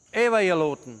 Ewa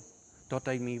gelassen, dass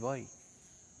ich mich weiß.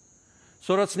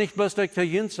 So dass es nicht bloß durch die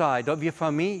Jünger sei, dass wir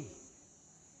für mich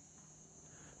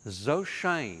so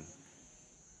schön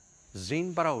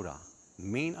sein Bruder,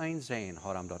 mein Einsehen,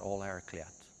 hat ihm das alles erklärt.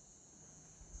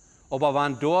 Aber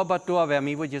wenn da, wer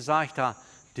mir gesagt hat,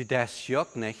 das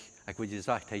juckt nicht, ich würde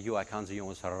gesagt, hey, ich kann sie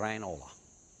Jungs reinholen.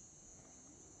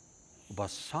 Aber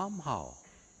somehow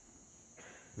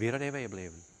wird das ewig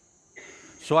bleiben.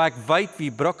 So ich weiß, wie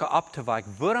Brücke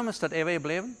abzuweichen. Warum ist das ewig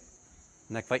bleiben?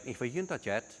 Und ich weiß nicht, wie jünt das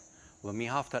jetzt. Aber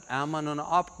mir hat das einmal nur eine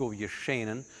Abgabe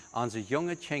geschehen, unsere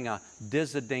jungen Kinder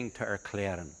diese Dinge zu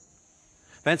erklären.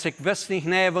 Wenn sie wissen nicht,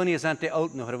 nee, wann sind die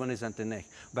alt noch oder wann sind die nicht.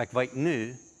 Aber ich weiß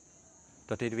nu,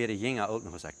 dass die wieder jünger alt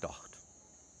noch, als ich dachte.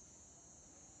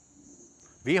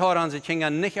 Wir haben unsere Kinder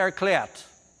nicht erklärt,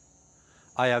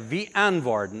 aber wir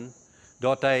antworten,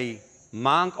 dass die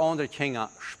manch andere Kinder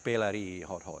Spielerei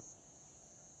hat.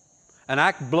 Und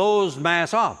ich bloß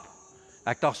meist ab.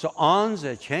 Ich dachte so,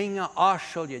 unsere Kinder,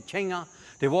 die Kinder,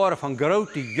 die waren von groß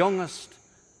die Jungs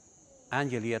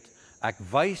angelehrt. Ich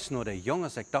weiß nur, die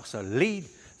Jungs, ich dachte so, Lied,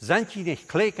 sind die nicht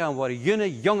klicken und waren junge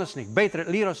Jungs nicht beter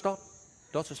Lied als das?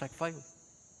 Das ist echt viel.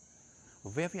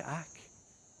 Und wer wir ich?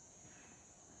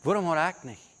 Warum hat ich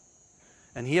nicht?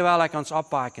 Und hier will ich uns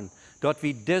abweichen, dass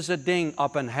wir diese Dinge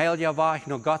auf ein heiliger Weg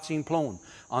nach Gott sein Plan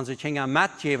unsere Kinder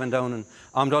mitgeben können,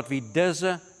 dass wir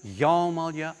diese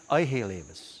jahrelige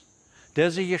Ehelebens,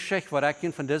 diese Geschichte, was ich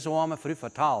Ihnen von dieser armen Frau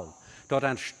vertelle, dort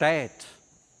entsteht,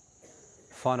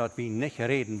 von dort wir nicht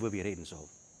reden, wo wir reden sollen.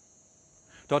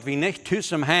 Dort wir nicht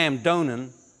zusammen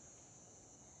tun,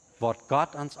 was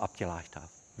Gott uns abgelegt hat.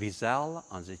 Wir sollen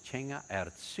unsere Kinder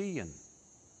erziehen.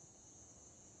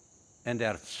 In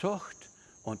der Zucht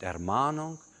und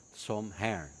Ermahnung zum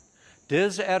Herrn.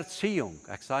 Diese Erziehung,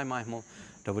 ich sage manchmal,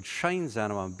 da wird schön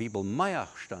sein, wenn die Bibel mehr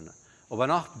steht. Aber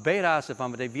noch besser ist,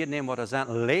 wenn wir die nehmen, was er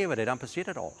sagt, leben, dann passiert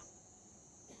das auch.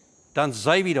 Dann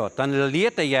sei wir dort, dann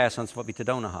lehrt er Jesus, was wir zu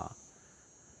tun haben.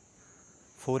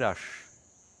 Vordat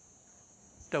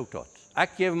dood dort.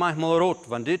 Ich gebe manchmal rot,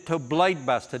 wenn du zu blöd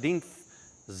bist, zu den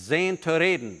sehen zu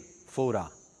reden,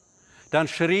 vordat. Dann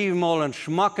schreib mal einen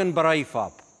schmacken Brief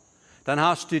ab. Dann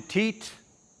hast du Zeit,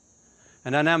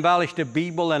 und dann will ich die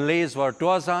Bibel und lese, was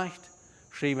da sagt.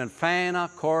 Schreib einen feiner,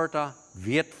 kurzer,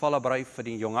 wertvoller Brief für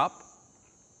den Jungen ab.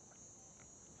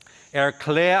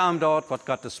 Erklär ihm dort, was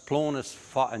Gottes Plan ist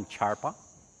für ein Charper.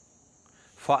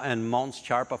 Für ein Manns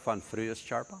Charper, für ein frühes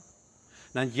Charper.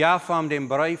 Dann gab ihm den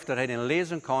Brief, dass er den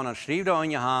lesen kann, und schrieb da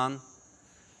in die Hand.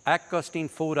 Ich kann den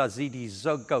Vater, sie die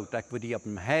so gut, ich will die auf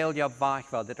dem Heiljahr wach,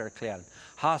 weil das erklären.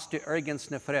 Hast du irgendeine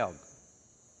eine Frage?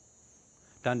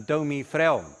 Dann du mir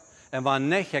fragen. Und wenn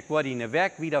nicht, ich werde ihn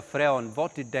weg wieder fragen,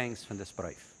 was du denkst von das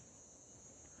Brief.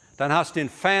 Dann hast du einen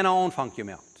feinen Anfang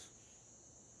gemacht.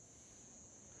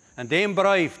 Und dem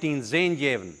Brief, den Sinn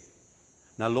geben,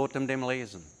 dann lass ihm dem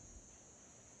lesen.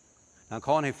 Dann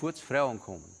kann er vor die Frauen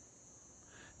kommen.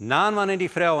 Dann, wenn er die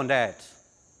Frauen hat,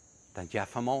 dann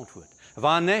gib ihm Antwort.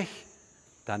 Wenn nicht,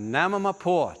 dann nimm ihm ein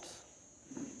Port.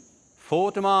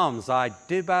 Vor dem Arm, sagt,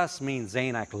 du bist mein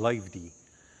Sohn, ich liebe dich.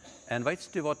 Und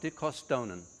weißt du, was du kannst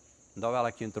tun? Und da will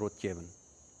ich dir einen Trost geben.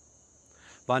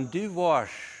 Wenn du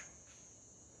warst,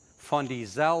 von dir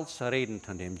selbst reden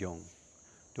von dem Jungen,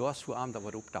 du hast vor allem da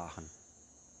was aufdachen.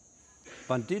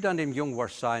 Wenn du dann dem Jungen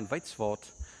warst sagen, weißt du was,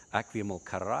 ich will mal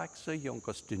karak so jung,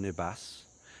 als du nicht bist,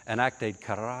 und ich deed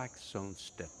karak so ein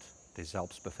Stück, die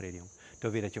Selbstbefriedigung,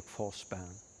 da wird ich auch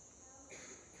vollspannen.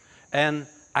 Und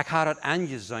ich habe das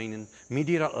angesehen, mit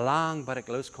dir das lang, weil ich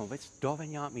loskomme, weißt du, da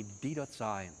wenn jemand mit dir das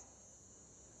sagen,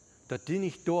 dass du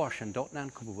nicht durch und dort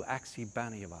ankommst, wo ich sie bei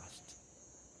dir warst.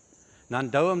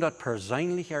 Dann darf das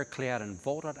persönlich erklären,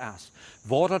 was das ist.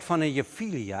 Was das von der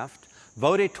Gefühle ist,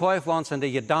 wo die Teufel uns in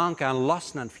die Gedanken an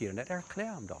Lasten anführen. Das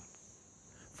erklärt ihm dort.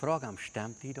 Frag ihm,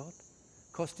 stimmt die dort?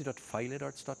 Kannst du dort Pfeile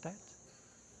dort statt?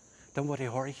 Dann wird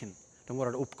er horchen, dann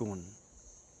wird er aufgehen.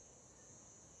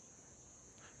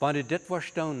 Wenn du das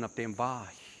verstehst auf dem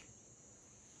Weg,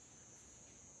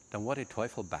 dann wird der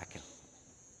Teufel backen.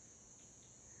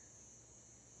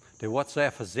 Der wird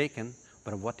sehr versägen,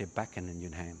 aber er wird der backen in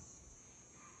ihrem Heim.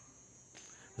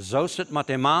 So ist es mit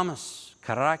den Mamas,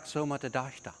 korrekt so mit den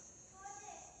Töchtern.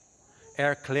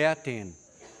 Erklärt ihnen,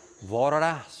 was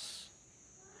es ist.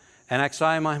 Und ich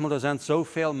sage manchmal, da sind so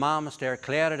viele Mamas, die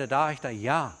erklären den Töchtern,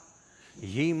 ja,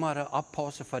 jemand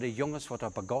aufpassen für die Jungs, die da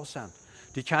begonnen sind.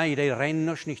 Die rennen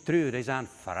noch nicht drüber, die sind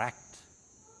verreckt.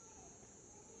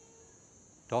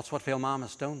 Das ist, was viele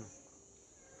Mamas tun.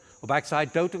 Aber ich sage,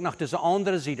 dort auch noch diese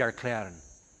andere Seite erklären.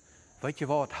 Weet je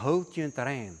wat, houd je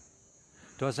rein.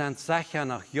 Da sind sicher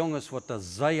noch Jungs, die da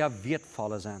sehr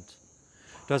wertvoll sind.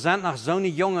 Da sind noch so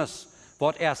Jungs,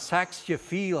 die erst 6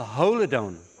 viel holen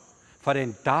tun, für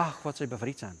den Tag, wo sie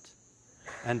befreit sind.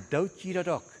 Und dort jeder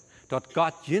doch, dort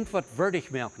Gott irgendwas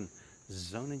würdig merken,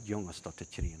 so einen Jungs dort zu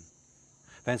kriegen.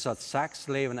 Wenn sie das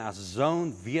Sexleben als so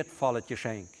ein wertvolles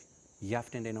Geschenk,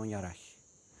 jeft in den Unrecht.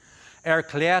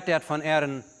 Erklärt er von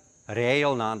ihren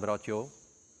Regeln an, Bratjo.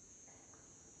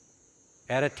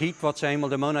 Er Zeit, was sie einmal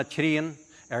den Monat kriegen,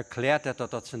 erklärt er, dass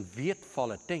das ein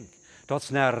wertvolles Ding. Das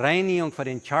ist eine Reinigung für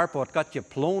den Körper, was Gott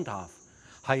geplant hat.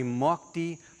 Er macht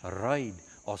die rein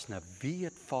als eine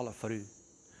wertvolle Früh.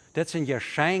 Das ist ein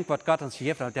Geschenk, was Gott uns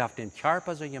gegeben hat, der auf den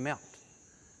Körper so gemerkt.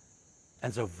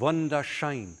 Und so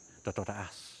wunderschön, dass das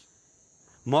ist.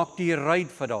 Mach die rein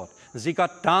für das. Und sie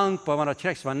Gott dankbar, wenn du das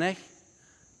kriegst. Wenn nicht,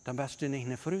 dann bist du nicht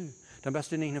eine Früh. Dann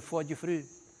bist du nicht eine vorige Früh.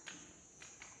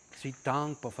 Sie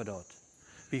dankbar für das.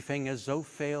 Wir fingen so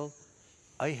viel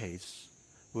Eheliche,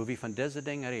 wo wir von diesen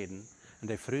Dingen reden, und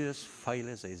die frühes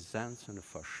Pfeile, sie sind so eine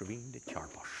verschwindende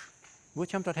Körper. Wo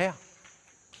kommt das her?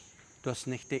 Das ist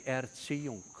nicht die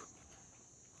Erziehung.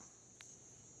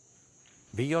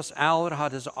 Wie uns alle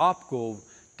hat es abgehoben,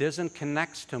 diesen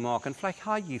Connects zu machen. Vielleicht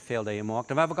hat je viel die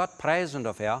gemacht, dann werden wir Gott preisen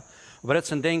dafür. Aber das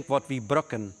ist ein Ding, was wir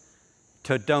brauchen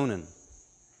zu tun.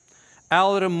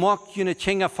 Alle macht ihre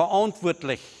Kinder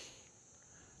verantwortlich.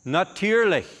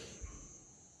 Natürlich.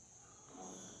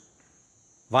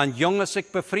 Wenn Jungs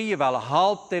sich befreien wollen,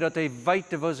 halten dass sie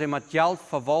weiter, wo sie mit Geld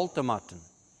verwalten müssen.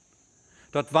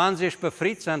 Dass wenn sie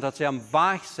befreit sind, dass sie am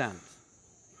Weg sind.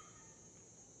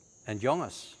 En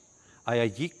jongens, als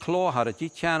je klaar had dat je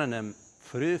kennen hem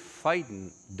früh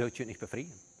feiten, dat je niet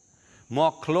bevrieden.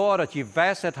 Maar klar dat je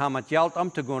wijsheid hebt met geld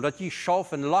om te gaan, dat je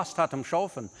schaffen, last had om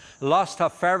schaffen, last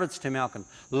had verwärts te maken,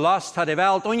 last had de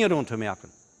wereld ongedoen te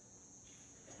maken.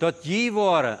 Dat je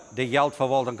waren de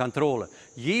geldverwalting controle.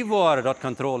 Je waren dat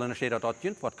controle en dan staat dat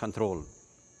je wat controle.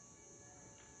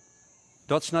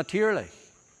 Dat is natuurlijk.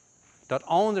 Dat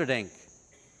andere ding.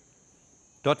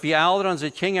 Dat we ouderen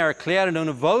onze kinderen erklären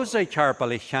und wo sie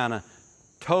körperlich können,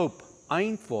 taub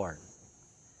antworten.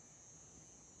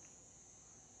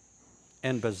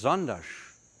 En besonders,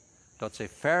 dat ze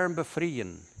fern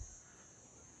befrieden,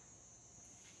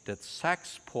 dat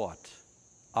seksport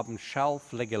op dem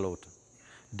Schelf liggen laten.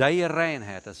 Die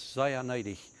Reinheit ist sehr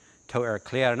nötig zu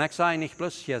erklären. Ich sage nicht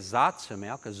bloß je Sätze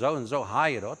merken, so und so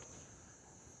habe ich das.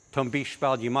 Zum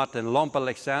Beispiel, je moet een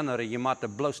lampenlicht zijn, of je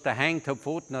moet bloß de hang te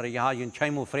voeten, of je hebt een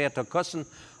chemel vrij te kussen.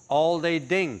 Al die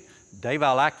dingen, die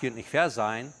wil ik niet ver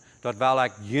zijn. Dat wil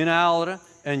ik jullie ouderen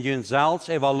en jullie zelfs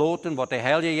evalueren, wat de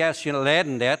hele Jezus je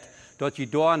leren deed, dat je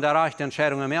door en de rechte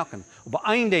Entscheidungen merken. Aber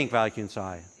één ding wil ik jullie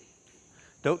zeggen.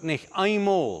 Dat niet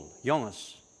eenmaal,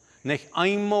 jongens, niet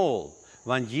eenmaal,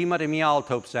 wanneer jemand in je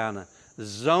altop zijn,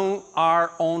 zo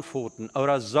antworten,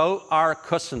 of zo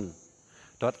kussen,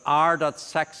 dat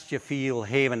seksgevoel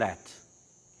hebben heeft.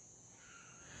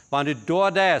 Wanneer du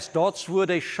door dat wordt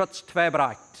de schutz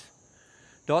tweebracht.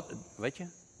 Dat, weet je,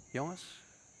 jongens,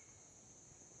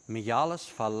 mij alles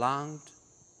verlangt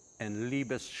een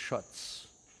liebesschutz.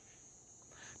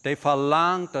 Die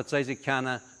verlangt dat zij zich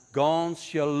kunnen ganz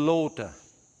geloten,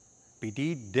 bij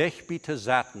die dichtbij te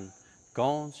zetten,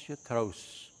 ganz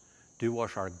getroost. Du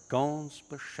wirst haar ganz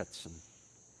beschützen.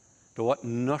 Du wordt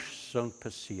nichts zo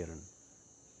passieren.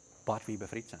 Wat we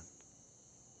bevrijd zijn.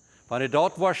 Wanneer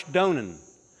dat was doen,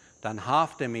 dan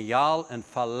heeft de mijal een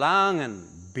verlangen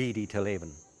bij die te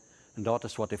leven. En dat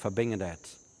is wat de verbinding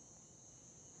heeft.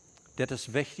 Dit is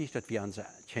wichtig dat we onze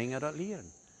kinderen dat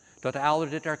leren. Dat de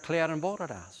ouderen dit erklären wat het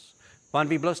is.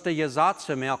 Wanneer we bloß de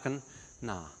Gesetze merken,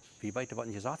 nou, wie weet wat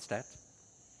een Gesetz is.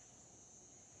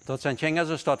 Dat zijn kinderen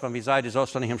zoals dat, wanneer we zeiden, du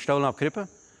sollst doch nicht im Stollen abkrippen,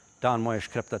 dan moet je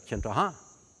krippen dat kind toch aan.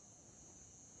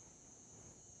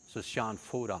 Zo is Jan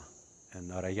Vater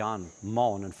en Jan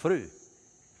Mann en Frau.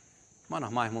 Maar nog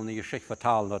manchmal eine Geschichte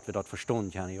vertellen, dat we dat verstaan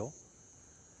kunnen, joh.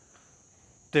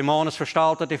 De man is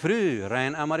versteld dat de Frau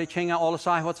rein, maar die kinderen alles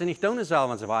zeggen wat ze niet doen zullen,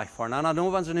 wenn ze wegfahren. En dan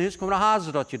doen, wenn ze naar huis komen, dan hebben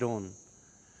ze dat gedaan.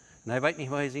 En hij weet niet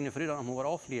waar hij zijn Frau dan nog moet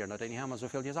afleren, dat hij niet helemaal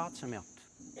zoveel Gesetze merkt.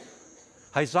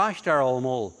 Hij zegt daar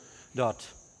allemaal dat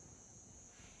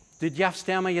du darfst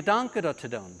dir mal Gedanken dat te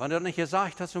doen. Wenn du das nicht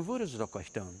gesagt hast, dann würden sie das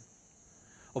gleich tun.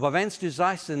 Aber wenn du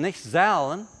sagst, sie nicht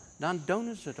sollen, dann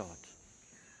tun sie das.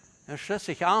 En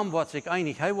schließlich wordt zich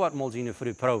einig, hij wordt mal seine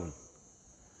Frau proben.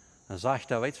 Dan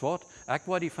sagt er, weißt du was, ich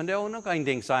werde von dir auch noch ein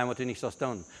Ding sein, was du nicht sollst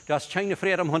tun. Du hast keine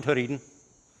Freude am Hund zu reden.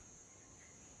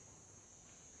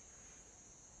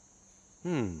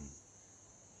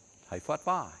 Hij fährt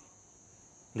wahr.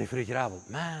 Und die Frau grabbelt,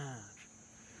 Mensch,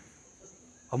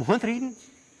 am Hund reden?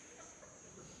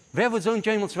 Wer wil zo'n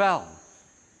jemals wel?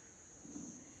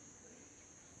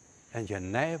 En je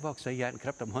nee, wat zei je, en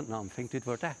krept am Hund nam, vindt dit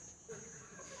wordt echt.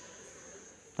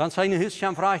 Dan zei een huisje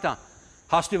en vraagt dan,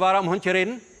 hast du waar am Hund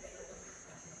gereden?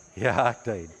 Ja, ik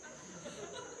deed.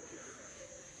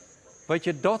 Weet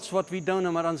je, dat is wat we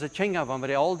doen met onze kinderen, wanneer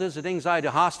we al deze dingen zeggen, du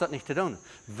hast dat niet te doen.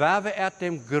 Waar we uit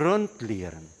dem Grund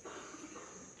leren.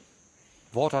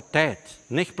 Wat dat deed,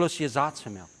 niet bloß je Sätze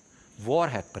mehr,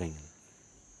 Wahrheit bringen.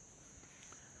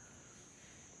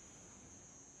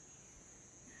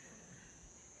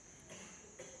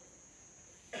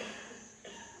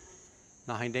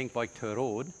 Nog een ding wat ik te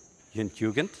rood,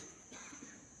 Jugend.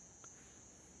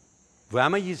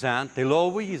 Wanneer je zijn, de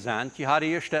loven je zijn, je had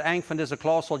eerst een van deze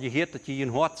klas al gehoord dat je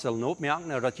je hart zal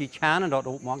opmerken, of dat je kan dat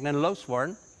opmerken en los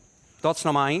worden. Dat is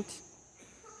nummer 1.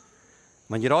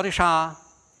 Wanneer je dat is aan,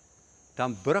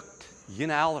 dan brukt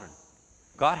je ouderen.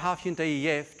 God heeft je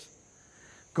gegeven.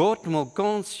 God moet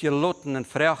ganz je loten en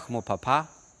vragen met papa,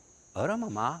 of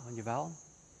mama, wanneer je wil.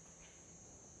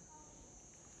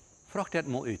 Vraag dat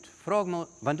mal uit. Vraag mal,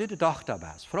 wanneer du de dochter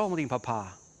bent, vraag mal die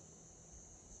papa.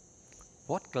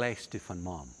 Wat gleichst du van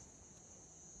mom?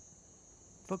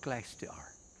 Wat gleichst du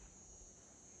haar?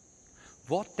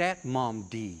 Wat dat mom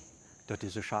die, dat du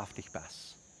so schaftig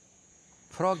bist?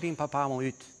 Vraag die papa mal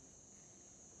uit.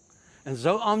 En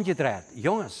zo omgedraaid.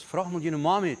 Jongens, vraag mal je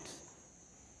mom uit.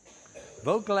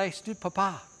 Wat gleichst du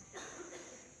papa?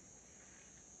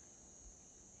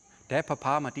 Der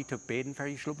papa met die te beden voor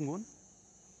je slopen gaan?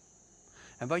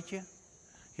 En weet je,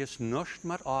 je is niets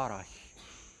meer aardig.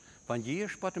 Wanneer je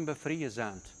spat en bevrijd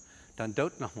bent, dan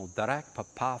doet nog mal direct een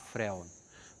paar vrouwen.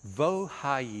 Wo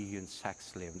ha je een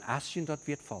seksleven? Als je dat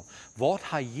weet valt, wat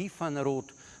ha je van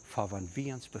rood voor wanneer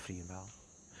we ons bevrijen willen?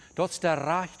 Dat is de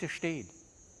rechte stad,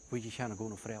 wo je kan gaan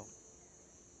naar vrouw.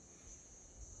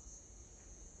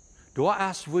 Daar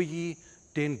is wo je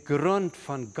den grond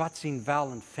van God zijn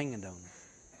willen vingen doen.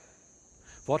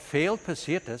 Wat veel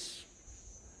passiert is,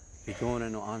 we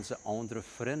gaan naar onze andere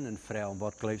vrienden en vrouwen.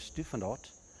 Wat geloofst u van dat?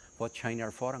 Wat je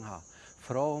ervaring hebt?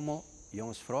 Vraag me,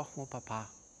 jongens, vraag me papa.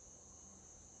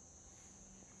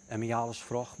 En mij alles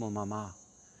vraag me mama.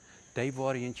 Die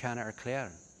worden je kunnen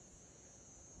erklären.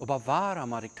 Maar waarom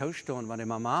moet ik toestaan, wanneer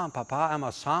mama en papa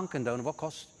immer zanken doen, wat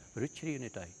kost rutje je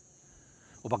niet uit?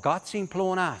 Maar God zijn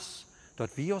plan is,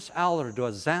 dat we ons elder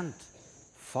door zijn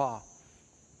voor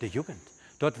de Jugend.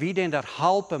 Dat we den dat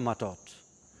helpen met dat.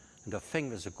 En dat vingen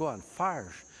we sogar aan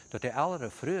vers. Dat de oudere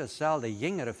vrouwen zelf, de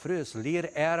jongere vrouwen leren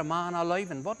ihre mannen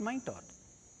leven. Wat meint dat?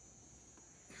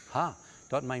 Ha,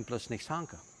 dat meint plus niks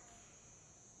hanken.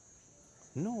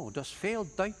 No, dat is veel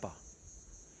dieper.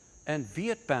 En wie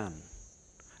het ben.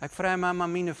 Ik vraag me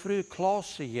aan mijn vrouw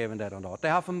Klaas gegeven dat en dat.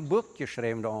 Die heeft een boek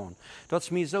geschreven daaraan. Dat is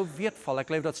mij zo waardevol. Ik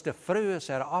geloof dat is de vrouwen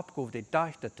zijn opgave die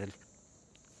dachten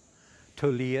te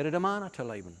leren de mannen te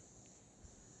leven.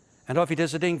 En dat we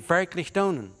deze ding werkelijk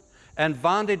doen. En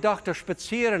wanneer die dochter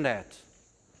spazieren gaat,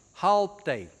 helpt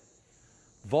die.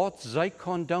 Wat zij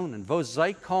kan doen. Wat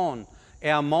zij kan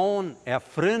man,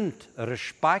 vriend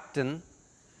respecten.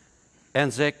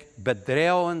 En zich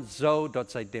bedrijven zo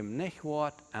dat zij dem niet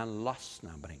wordt en last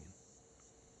naar brengen.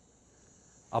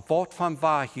 Op wat van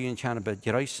waar je kan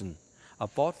begrijpen.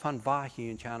 Op wat van waar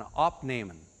je kan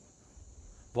opnemen.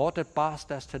 Wat het past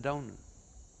is te doen.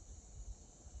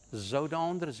 Zo de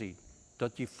andere ziet.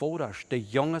 Dat je vouders, de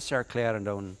jongens erklären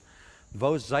doen.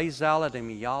 Wo zij zullen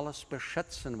de alles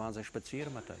beschützen, wanneer ze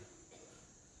spazieren met hij.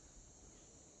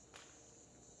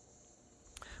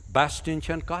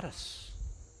 Bestundchen Gottes.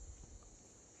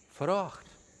 Vraagt.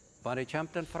 Wanneer je hem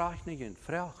dan vraagt niet in.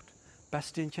 Vraagt.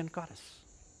 Bestundchen Gottes.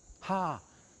 Ha,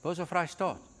 wo zo vrij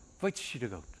staat. Weet je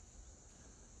dat goed?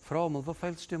 Vraag me, wat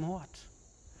veelst je hem hart?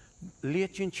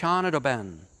 Leert je een tjane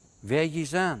ben. Wie je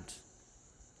bent.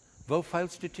 Wo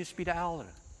veelst je tussen bij de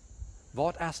ouderen?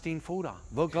 Wat is die voeder?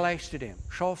 Wo gelijst je hem?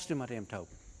 Schaafst je met hem toe?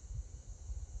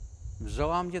 Zo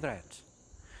am je draait.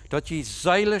 Dat je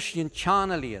zeilig je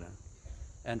tjane leren.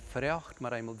 En vraagt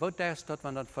maar eenmaal, wat is dat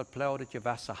wanneer dat verplaudert je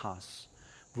wasser has?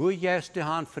 Wo juist de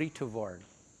hand vrij te worden?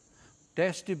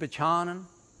 Des du betjanen,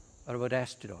 of wat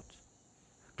is dat?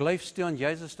 Geloofst du aan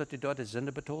Jezus dat hij door de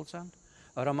zonde betaald zijn?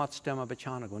 Of moet je maar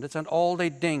betjanen gaan? Dat zijn al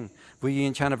die dingen, wo je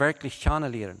in kan werkelijk tjane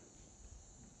leren.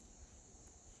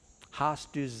 Hast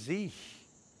du zich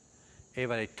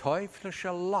over die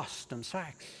teuflische last om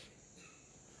seks?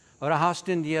 Oder hast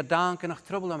du in die Gedanken noch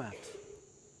Trouble damit?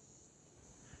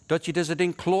 Dat je deze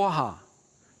ding klaar hebt.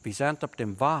 We zijn op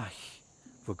dem weg,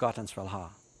 wo God ons wil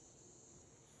hebben.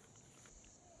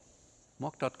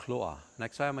 Maak dat klaar. En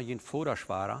ik zei maar, je voeders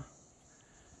waren.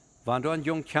 Wanneer een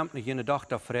jong kamp naar je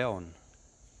dochter vrouwen,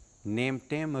 neemt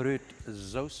dem uit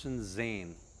zo'n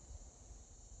zin.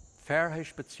 Ver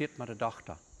spaziert met de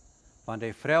dochter.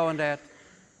 Wanneer die vrouwen dat,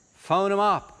 vang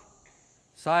hem op.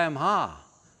 Zei hem, ha,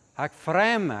 ik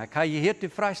vreem me, ik ga je hier te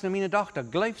vrijs naar mijn dochter.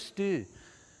 Geloofst u?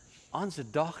 Onze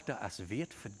dochter is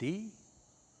wert voor die.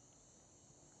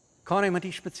 Kan ik met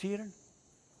die spazieren?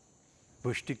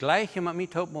 Wist du gleich met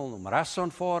mij op mal om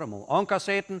restaurant fahren, mal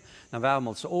ankasseten, dan werden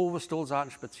we zo overstoel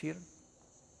zaten spazieren.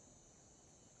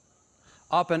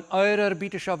 Op een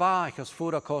eurerbietische weg, als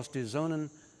vorder kost du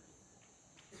zo'n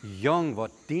jong,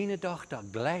 wat die dochter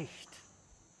gleicht.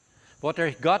 Wat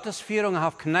er Gottesführung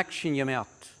heeft connection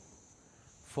gemerkt.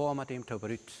 Voor met hem te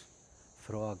bruut.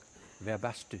 Vraag, wer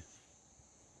bist du?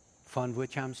 Von wo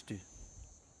kommst du?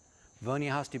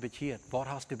 Wanneer hast du bekeerd? Wat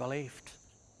hast du beleefd?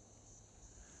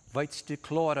 Weißt du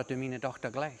klar dat du meine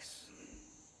Tochter gleichst?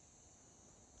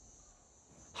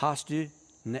 Hast du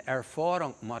eine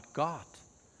Erfahrung mit Gott,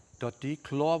 dat die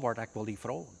klar wordt, ik wil die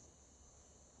vrouwen?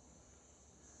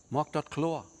 Maak dat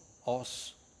klar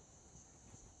als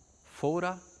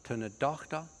vader te een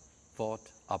dochter wat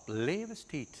op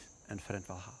levenstijd een vriend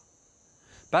wil hebben.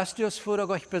 Bist du als vader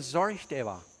euch bezorgd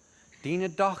over?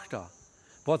 Die dochter,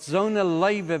 wat zo'n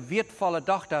lieve, wertvolle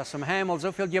dochter is, om hemel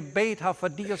zoveel gebed heeft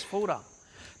voor die als vader.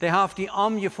 Die heeft die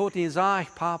omgevoerd en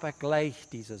zegt, papa, ik lijk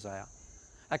deze zaak.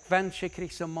 Ik wens je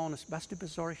krijgt zo'n man, bist du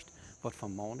bezorgd wat voor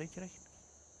man die krijgt?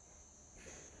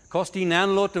 Kost die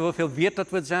aanloten hoeveel weet dat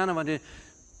wordt zijn, want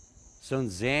zo'n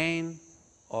zijn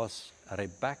als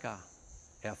Rebecca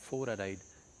ervoor dat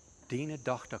die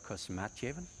dochter kus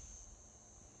metgeven.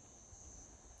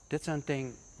 Dit zijn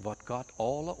dingen wat God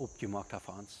alle opgemaakt heeft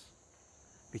voor ons.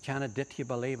 We kunnen dit hier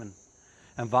beleven.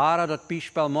 En waar dat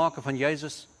bijspel maken van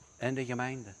Jezus in de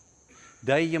gemeente.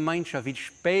 Die gemeenschap, wie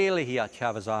spelen hier,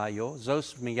 hebben we zeggen, joh.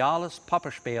 Zoals we alles Papa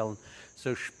spelen,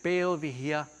 zo spelen we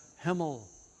hier Himmel.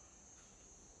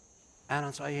 En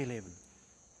ons eigen leven.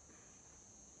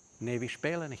 Nee, we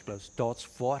spelen nicht bloß Gottes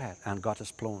Wahrheit an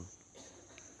Gottes Plan.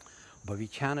 Aber wir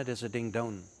können dieses Ding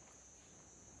tun.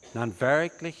 Dann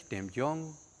wirklich dem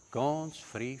Jungen ganz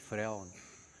frei fragen.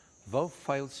 Wo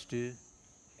feilst du,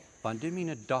 wenn du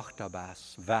meine Tochter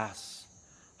bist, was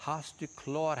hast du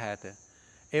Klarheit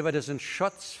über diesen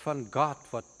Schutz von Gott,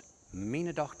 was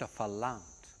meine Tochter verlangt?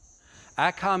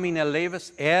 Ich habe meine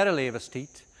ihre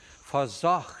Lebenszeit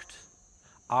versucht,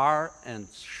 einen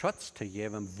Schutz zu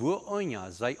geben, wo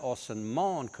sie als ein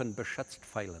Mann können beschützt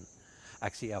fühlen.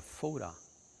 Ich sehe Vater.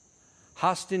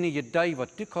 Hast du eine Idee,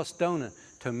 was du kannst tun,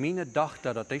 zu meiner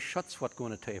Tochter, dass die Schutz wird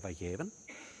zu übergeben?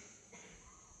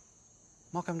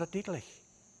 Mach ihm das deutlich.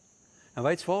 Und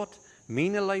weißt du was?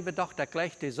 Meine liebe Tochter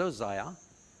gleich die so sagen,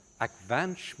 ich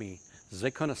wünsche mir,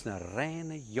 sie können eine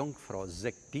reine Jungfrau,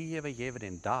 sich die übergeben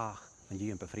den Tag, wenn die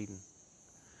ihn befrieden.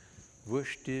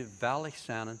 Wirst du wellig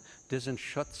sein, diesen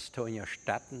Schutz zu in ihr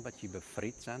Städten, dass sie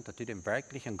befreit sind, dass du den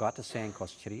wirklichen Gottes sehen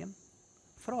kannst kriegen?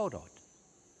 Frau dort.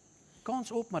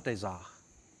 Ganz open mit der Sache.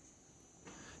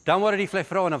 Dann wurde die vielleicht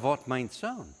fragen, was meint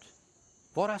Sohn?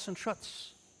 Was ist ein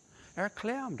Schutz?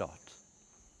 Erklär ihm dort.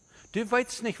 Du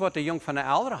weißt nicht, was der Junge von der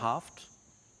Eltern hat.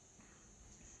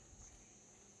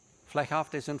 Vielleicht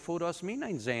hat er ein Foto aus mir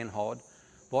einsehen hat,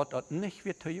 was dort nicht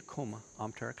wird zu dir kommen,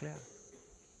 um zu erklären.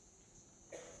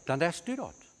 Dann lässt du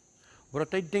dort, wo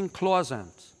die Dinge klar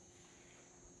sind.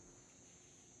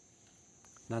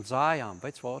 Dann sag ich ihm,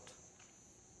 weißt du was?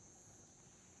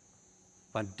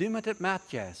 Wenn du mit dem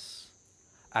Matjes,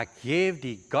 ich gebe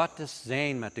die Gottes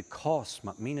Sehen mit der Kost,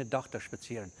 mit meiner Tochter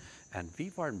spazieren, und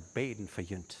wir wollen beten für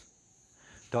Jünd.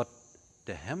 Dort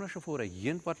der himmlische Vater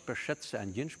Jünd wird beschützen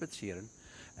und Jünd spazieren,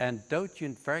 und dort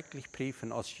Jünd wirklich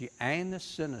prüfen, als sie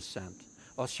eines Sinnes sind,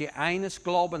 als sie eines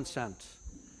Glaubens sind.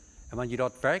 Und wenn sie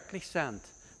dort wirklich sind,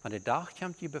 wenn der Tag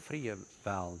kommt, die befreien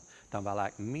wollen, dann will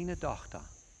ich meine Tochter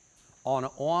an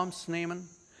den Arm nehmen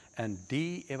und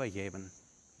die übergeben.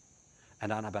 Und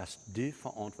dann bist du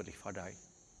verantwortlich für dich.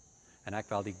 Und ich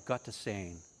will die Gottes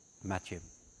Sehen mitgeben.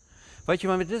 Weet je,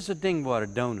 wenn wir diese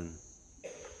Dinge tun,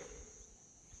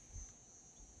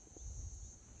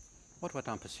 was wird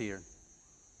dann passieren?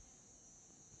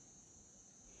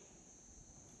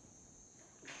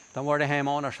 Dann wordt hij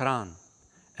anders ran.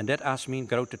 En dat is mijn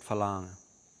grote verlangen.